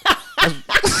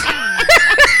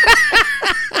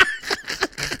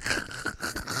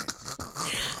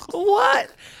 What?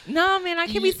 No, man, I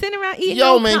can't be sitting around eating.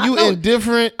 Yo, man, you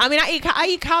indifferent. I mean, I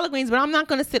eat collard greens, but I'm not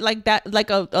gonna sit like that, like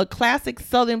a classic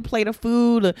Southern plate of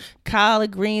food: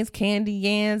 collard greens, candy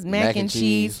yams, mac and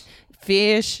cheese,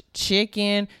 fish,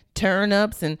 chicken,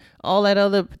 turnips, and all that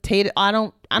other potato. I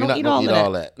don't eat all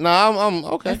of that. No, I'm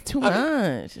okay. That's too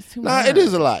much. It's too much. It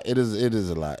is a lot. It is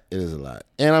a lot.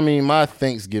 And I mean, my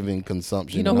Thanksgiving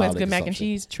consumption. You know who has good mac and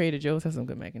cheese? Trader Joe's has some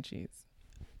good mac and cheese.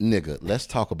 Nigga, let's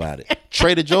talk about it.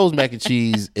 Trader Joe's mac and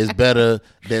cheese is better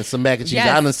than some mac and cheese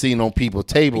I done seen on people's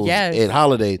tables at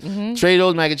holidays. Trader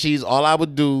Joe's mac and cheese, all I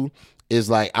would do is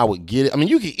I would get it. I mean,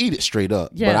 you can eat it straight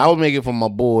up, but I would make it for my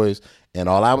boys, and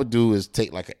all I would do is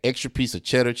take like an extra piece of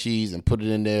cheddar cheese and put it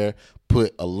in there,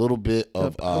 put a little bit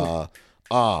of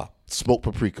smoked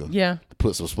paprika. Yeah.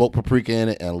 Put some smoked paprika in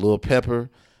it and a little pepper,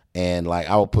 and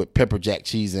I would put pepper jack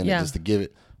cheese in it just to give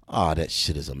it. Oh, that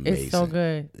shit is amazing. It's so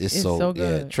good. It's so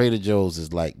good. Yeah, Trader Joe's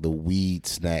is like the weed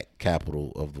snack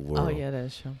capital of the world. Oh, yeah, that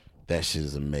is true. That shit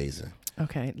is amazing.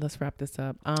 Okay, let's wrap this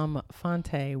up.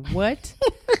 Fonte,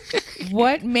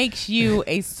 what makes you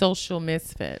a social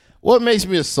misfit? What makes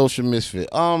me a social misfit?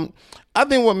 I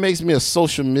think what makes me a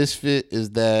social misfit is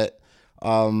that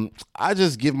I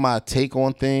just give my take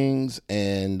on things,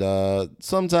 and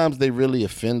sometimes they really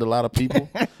offend a lot of people.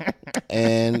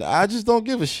 And I just don't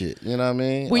give a shit. You know what I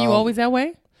mean? Were you always that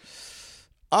way?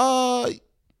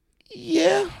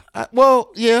 Yeah.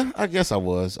 I guess I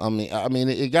was. I mean,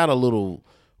 it got a little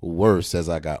worse as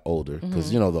I got older,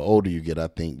 because the older you get, I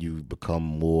think you become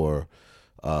more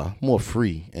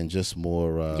free and just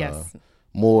more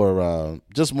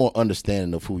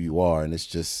understanding of who you are, and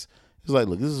it's like,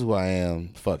 look, this is who I am.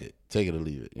 Fuck it, take it or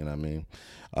leave it. You know what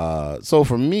I mean? So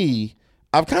for me,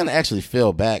 I've kind of actually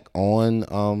fell back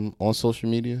on social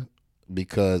media,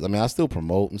 because I still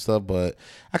promote and stuff, but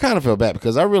I kind of fell back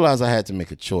because I realized I had to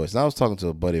make a choice. And I was talking to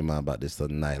a buddy of mine about this the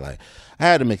other night. Like, I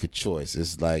had to make a choice.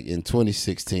 It's like in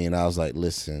 2016, I was like,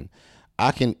 listen,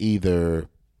 I can either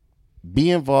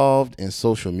be involved in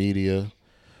social media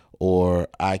or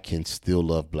I can still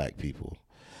love black people.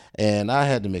 And I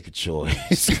had to make a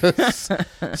choice because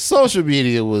social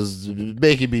media was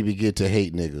making me begin to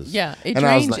hate niggas. Yeah,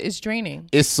 it's draining.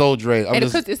 It's so draining.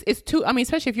 Because it's too. I mean,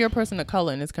 especially if you're a person of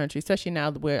color in this country, especially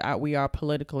now where we are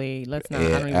politically. Let's not. I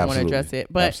don't even want to address it.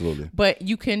 But but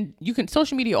you can.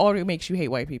 Social media already makes you hate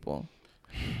white people.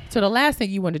 So the last thing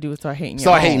you want to do is start hating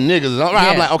niggas.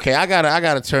 I'm like, okay, I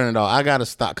gotta turn it off. I gotta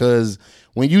stop, because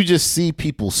when you just see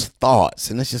people's thoughts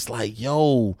and it's just like,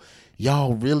 yo,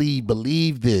 y'all really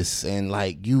believe this, and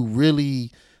like you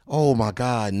really, oh my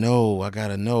God, no, I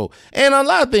gotta know. And a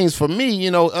lot of things for me,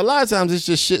 a lot of times it's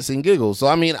just shits and giggles. So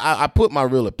I mean, I put my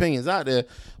real opinions out there,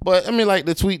 but I mean, like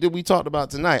the tweet that we talked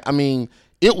about tonight, I mean,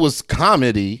 it was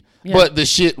comedy. Yeah. But the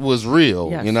shit was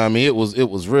real. Yes. You know what I mean? It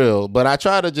was real. But I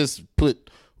try to just put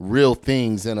real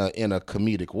things in a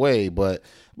comedic way. But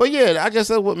yeah, I guess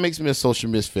that's what makes me a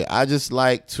social misfit. I just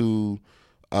like to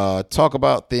talk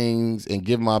about things and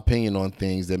give my opinion on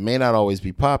things that may not always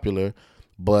be popular.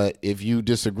 But if you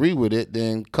disagree with it,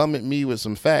 then come at me with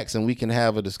some facts and we can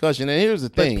have a discussion. And here's the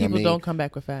thing. But people don't come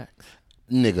back with facts.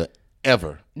 Nigga.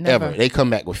 Ever. They come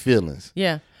back with feelings.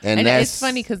 Yeah. And it's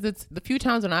funny because it's the few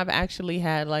times when I've actually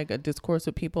had like a discourse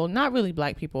with people, not really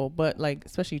black people, but like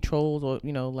especially trolls or,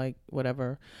 like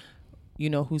whatever,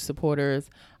 who's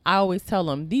supporters, I always tell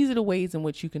them, these are the ways in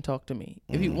which you can talk to me.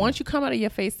 If you once you come out of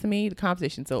your face to me, the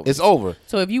conversation's over. It's over.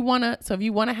 So if you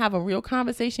wanna have a real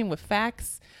conversation with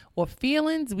facts or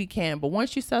feelings, we can. But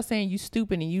once you start saying you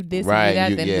stupid and you this and you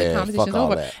that, then the conversation's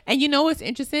over. That. And what's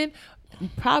interesting?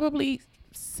 Probably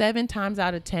 7 times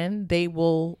out of 10, they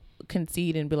will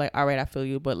concede and be like, all right, I feel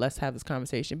you, but let's have this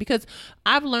conversation. Because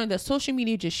I've learned that social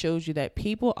media just shows you that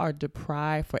people are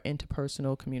deprived for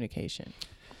interpersonal communication.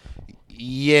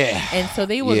 Yeah. And so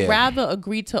they would rather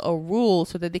agree to a rule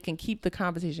so that they can keep the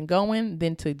conversation going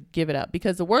than to give it up.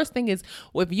 Because the worst thing is,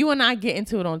 if you and I get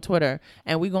into it on Twitter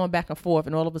and we going back and forth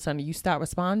and all of a sudden you start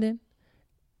responding,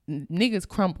 niggas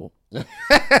crumble.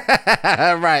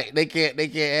 Right. They can't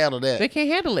handle that. They can't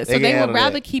handle it. So they would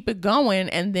rather keep it going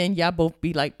and then y'all both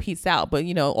be like, peace out. But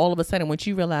all of a sudden once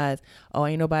you realize, oh,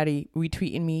 ain't nobody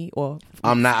retweeting me, or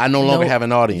I no longer have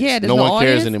an audience. Yeah, no one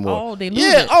cares anymore. Oh, they lose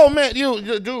it. Oh man,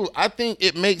 dude, I think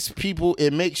it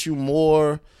makes you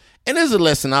more. And there's a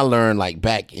lesson I learned like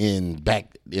back in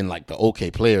like the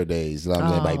OK Player days. You know what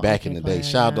I'm saying? Like back in the day.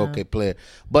 Shout out to OK Player.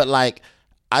 But like,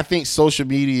 I think social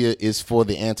media is for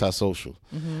the antisocial.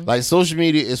 Mm-hmm. Like social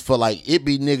media is for like, it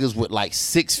be niggas with like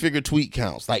 6-figure tweet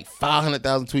counts, like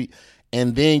 500,000 tweets.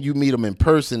 And then you meet them in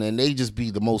person and they just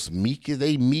be the most meekest.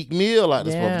 They meek meal like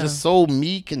this, just so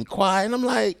meek and quiet. And I'm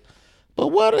like, but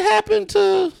what happened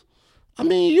to, I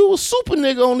mean, you was super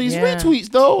nigga on these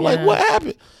retweets though. Yeah. Like what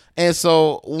happened? And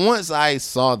so once I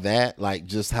saw that, like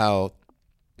just how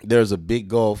there's a big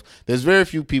gulf. There's very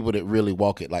few people that really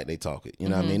walk it like they talk it. You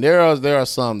know what I mean? There are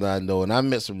some that I know, and I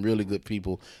met some really good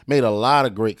people, made a lot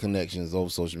of great connections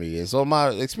over social media. And so my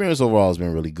experience overall has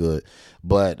been really good.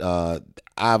 But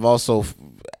I've also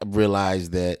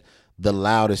realized that the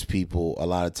loudest people, a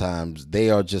lot of times, they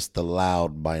are just the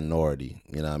loud minority.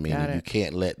 You know what I mean? You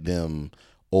can't let them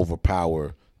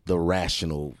overpower the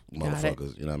rational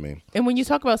motherfuckers. You know what I mean? And when you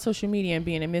talk about social media and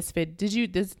being a misfit, does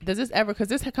this ever, because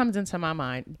this comes into my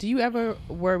mind, do you ever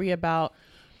worry about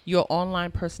your online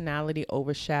personality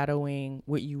overshadowing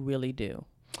what you really do?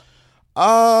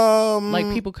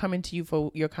 Like people coming to you for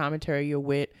your commentary, your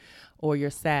wit, or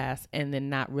your sass, and then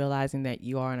not realizing that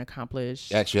you are an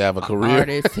accomplished actually have a career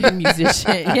artist and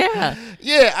musician. Yeah,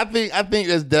 I think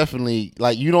that's definitely,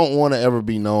 like, you don't want to ever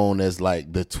be known as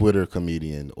like the Twitter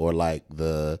comedian or like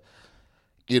the,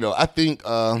 I think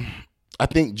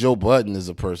Joe Budden is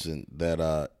a person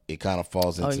that it kind of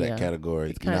falls into that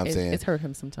category. You know what I'm saying? It's hurt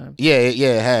him sometimes. Yeah,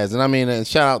 it has. And I mean, and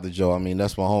shout out to Joe. I mean,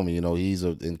 that's my homie. He's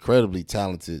an incredibly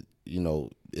talented,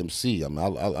 MC. I mean,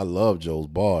 I love Joe's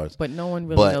bars, but no one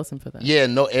really knows him for that. Yeah,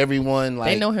 no, everyone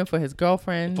they know him for his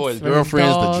girlfriends,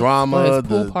 the drama, for his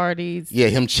pool parties. Yeah,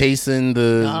 him chasing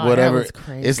the whatever. That was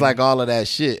crazy. It's like all of that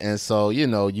shit, and so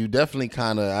you definitely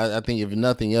kind of. I think if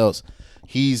nothing else,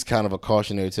 he's kind of a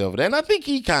cautionary tale for that, and I think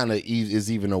he kind of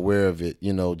is even aware of it.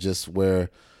 Just where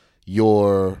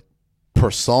your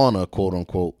persona, quote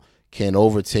unquote, can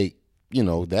overtake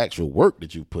the actual work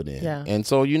that you put in. Yeah. And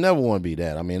so you never want to be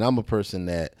that. I mean, I'm a person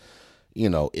that,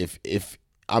 if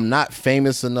I'm not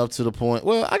famous enough to the point,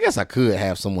 well, I guess I could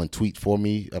have someone tweet for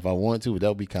me if I wanted to, but that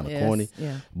would be kind of corny.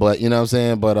 Yeah. But you know what I'm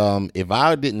saying? But if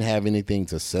I didn't have anything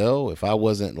to sell, if I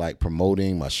wasn't like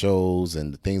promoting my shows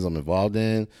and the things I'm involved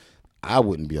in, I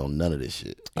wouldn't be on none of this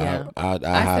shit. Yeah. I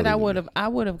said I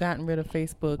would have gotten rid of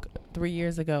Facebook 3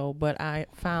 years ago, but I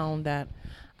found that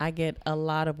I get a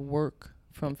lot of work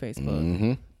from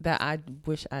Facebook that I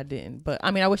wish I didn't. But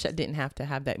I mean, I wish I didn't have to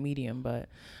have that medium. But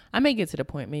I may get to the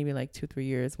point, maybe like 2-3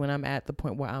 years, when I'm at the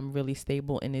point where I'm really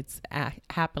stable and it's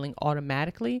happening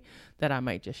automatically, that I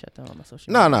might just shut down on my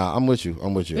social media. No, I'm with you.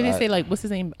 Did they say, like, what's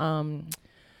his name?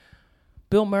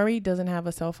 Bill Murray doesn't have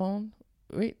a cell phone.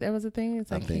 Right? That was a thing. It's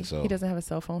like I think so. He doesn't have a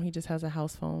cell phone. He just has a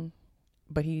house phone,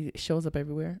 but he shows up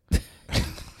everywhere.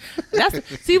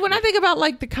 See, when I think about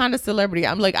like the kind of celebrity,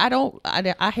 I'm like,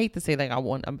 I hate to say like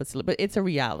I'm a celebrity, but it's a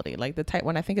reality. Like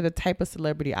when I think of the type of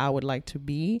celebrity I would like to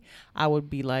be, I would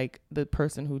be like the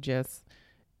person who just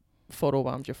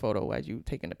photobombs your photo as you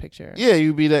taking a picture. Yeah,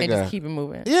 you be that and guy. Just keep it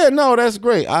moving. Yeah, no, that's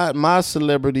great. My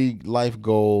celebrity life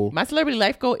goal. My celebrity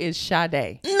life goal is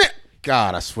Sade.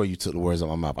 God, I swear you took the words out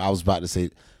of my mouth. I was about to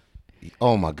say,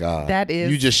 oh my God. That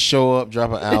is. You just show up, drop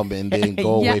an album, and then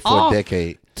go away for a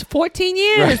decade. 14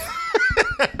 years.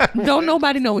 Don't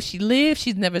nobody know where she lives.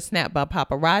 She's never snapped by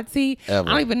paparazzi. Ever.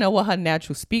 I don't even know what her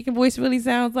natural speaking voice really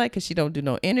sounds like because she don't do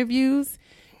no interviews.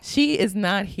 She is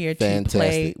not here to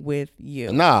play with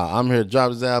you. Nah, I'm here to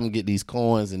drop this album, get these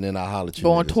coins, and then I'll holler at you.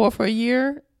 Go on tour for a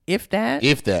year, if that.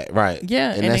 If that, right.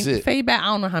 Yeah, and that's then it. Fade back. I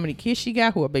don't know how many kids she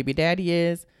got, who her baby daddy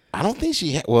is. I don't think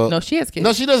she no, she has kids.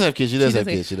 No, she does have kids. She does have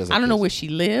kids. I don't know where she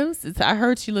lives. I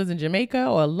heard she lives in Jamaica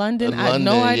or London. I have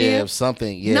no idea. Yeah,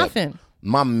 something. Yeah. Nothing.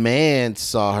 My man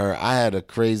saw her. I had a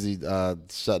crazy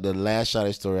shot. The last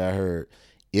Sade story I heard,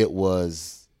 it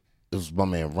was my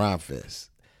man Rhymefest.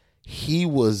 He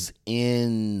was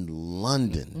in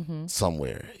London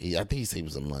somewhere. I think he said he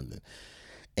was in London.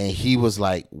 And he was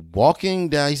like walking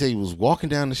down. He said he was walking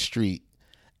down the street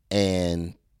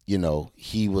and,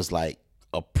 he was like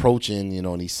approaching,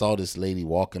 and he saw this lady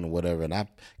walking or whatever. And I can't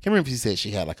remember if he said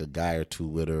she had like a guy or two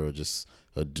with her or just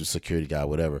a security guy,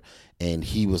 whatever. And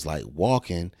he was like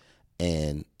walking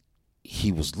and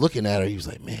he was looking at her. He was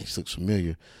like, man, she looks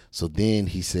familiar. So then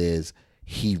he says,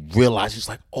 he realized, he's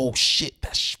like, oh shit,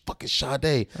 that's fucking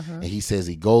Sade. And he says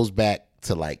he goes back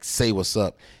to like say what's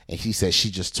up. And he says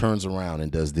she just turns around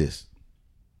and does this.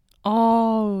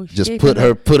 Oh, just put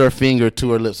her finger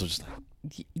to her lips. Just like,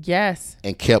 yes.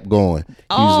 And kept going. He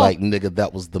was like, nigga,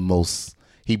 that was the most.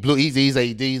 He blew.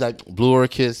 He's like blew her a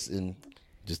kiss and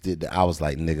just did that. I was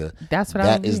like, nigga,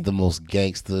 that is the most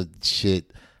gangster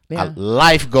shit. Yeah.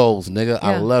 Life goals, nigga. Yeah.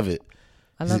 I love it.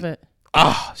 I love it.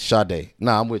 Sade.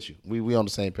 Nah, I'm with you. We on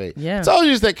the same page. Yeah. I told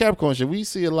you it's that Capricorn shit. We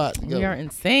see a lot together. We are in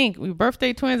sync. We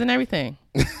birthday twins and everything.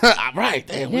 Right.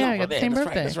 Damn. Yeah, we got the same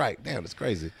birthday. That's right. Damn, that's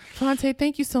crazy. Phonte,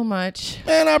 thank you so much.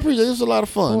 Man, I appreciate it. It was a lot of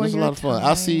fun.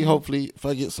 I'll see, hopefully, if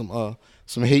I get some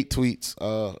hate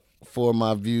tweets for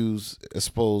my views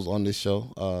exposed on this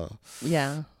show.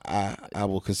 Yeah. I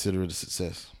will consider it a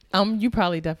success. You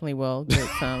probably definitely will get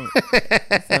some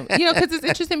because it's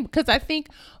interesting because I think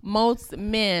most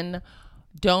men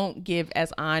don't give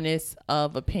as honest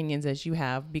of opinions as you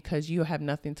have because you have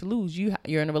nothing to lose. You're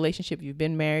in a relationship, you've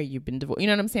been married, you've been divorced. You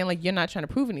know what I'm saying? Like you're not trying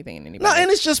to prove anything in anybody. No, and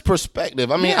it's just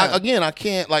perspective. I mean, I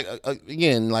can't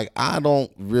I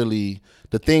don't really,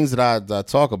 the things that I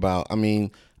talk about, I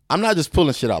mean, I'm not just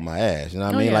pulling shit out my ass. You know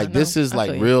what I mean? This is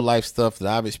like real life stuff that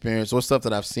I've experienced or stuff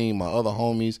that I've seen my other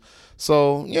homies.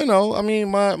 So, I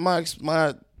mean,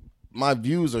 my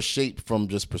views are shaped from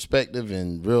just perspective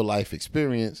and real life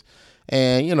experience.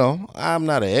 And, I'm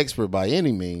not an expert by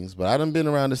any means, but I done been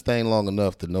around this thing long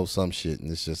enough to know some shit.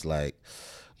 And it's just like,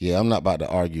 yeah, I'm not about to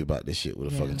argue about this shit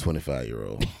with a fucking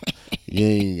 25-year-old.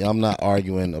 I'm not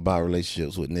arguing about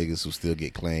relationships with niggas who still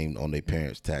get claimed on their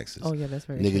parents' taxes. Oh, yeah, that's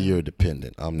very Nigga, true. you're a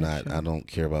dependent. I'm not. True. I don't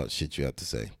care about shit you have to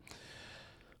say.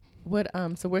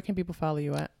 So where can people follow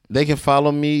you at? They can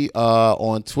follow me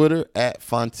on Twitter at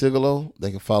Fontigolo.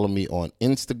 They can follow me on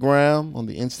Instagram, on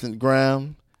the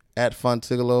Instagram at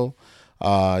Fontigolo.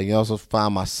 You can also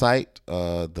find my site,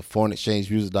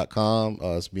 theforeignexchangemusic.com.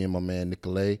 It's me and my man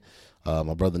Nicolay.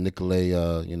 My brother Nicolay,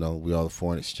 we are the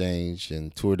Foreign Exchange,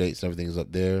 and tour dates and everything is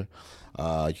up there.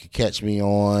 You can catch me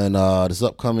on this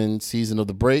upcoming season of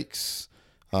The Breaks.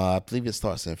 I believe it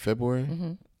starts in February.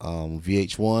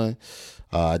 VH1.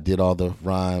 I did all the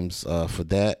rhymes for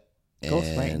that.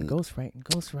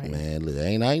 Ghostwriting. Man, look, I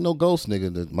ain't no ghost,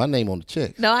 nigga. My name on the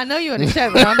check. No, I know you on the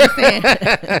check, but I'm just saying.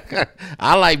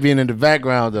 I like being in the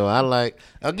background though. I like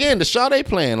the Sade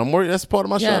plan. I'm worried that's part of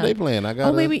my Sade plan. I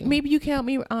got. Maybe you can help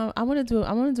me. I want to do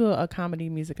a comedy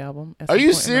music album. Are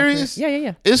you serious?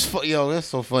 Yeah. It's that's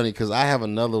so funny because I have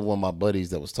another one of my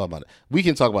buddies that was talking about it. We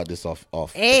can talk about this off.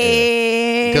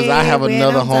 Hey, because I have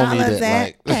another homie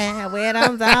that where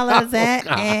them dollars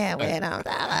at? Where them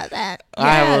dollars at?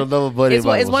 I have another buddy. It's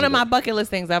one of my bucket list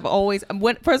things. I've always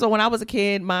first of all, when I was a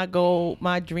kid, my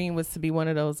dream was to be one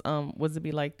of those was to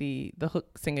be like the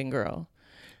hook singing girl.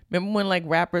 Remember when like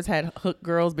rappers had hook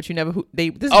girls, but you never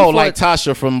like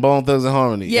Tasha from Bone Thugs and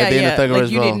Harmony. Yeah, at the end of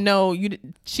like you didn't know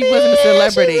she wasn't a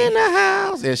celebrity. She's in the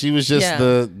house. Yeah, she was just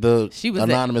the she was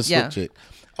anonymous hook chick.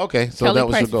 Okay, so Kelly that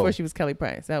was Price your goal. Before she was Kelly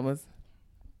Price. That was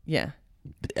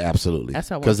absolutely. That's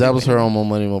because that was her on More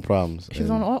Money, More Problems. She was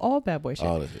on all Bad Boy shit.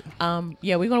 All of it.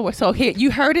 Yeah, we're gonna work. So here,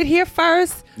 you heard it here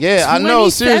first. Yeah, I know.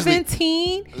 Seriously,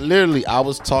 2017. Literally, I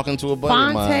was talking to a buddy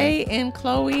of mine. Phonte and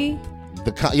Chloe.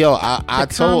 I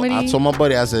told my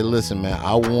buddy, I said, listen, man,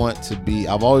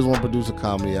 I've always wanted to produce a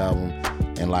comedy album,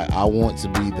 and like I want to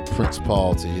be the Prince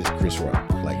Paul to his Chris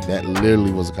Rock. Like that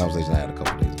literally was a conversation I had a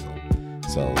couple days ago.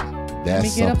 So that's Let me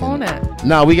get up on that.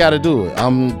 No, we got to do it.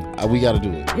 We got to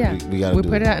do it. Yeah, we got to do it.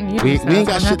 We put it out in the We ain't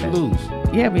got shit to lose.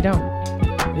 Yeah, we don't.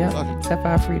 Yeah, except for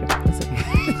our freedom.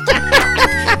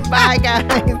 Bye, guys.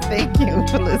 Thank you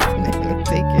for listening.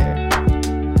 Take care.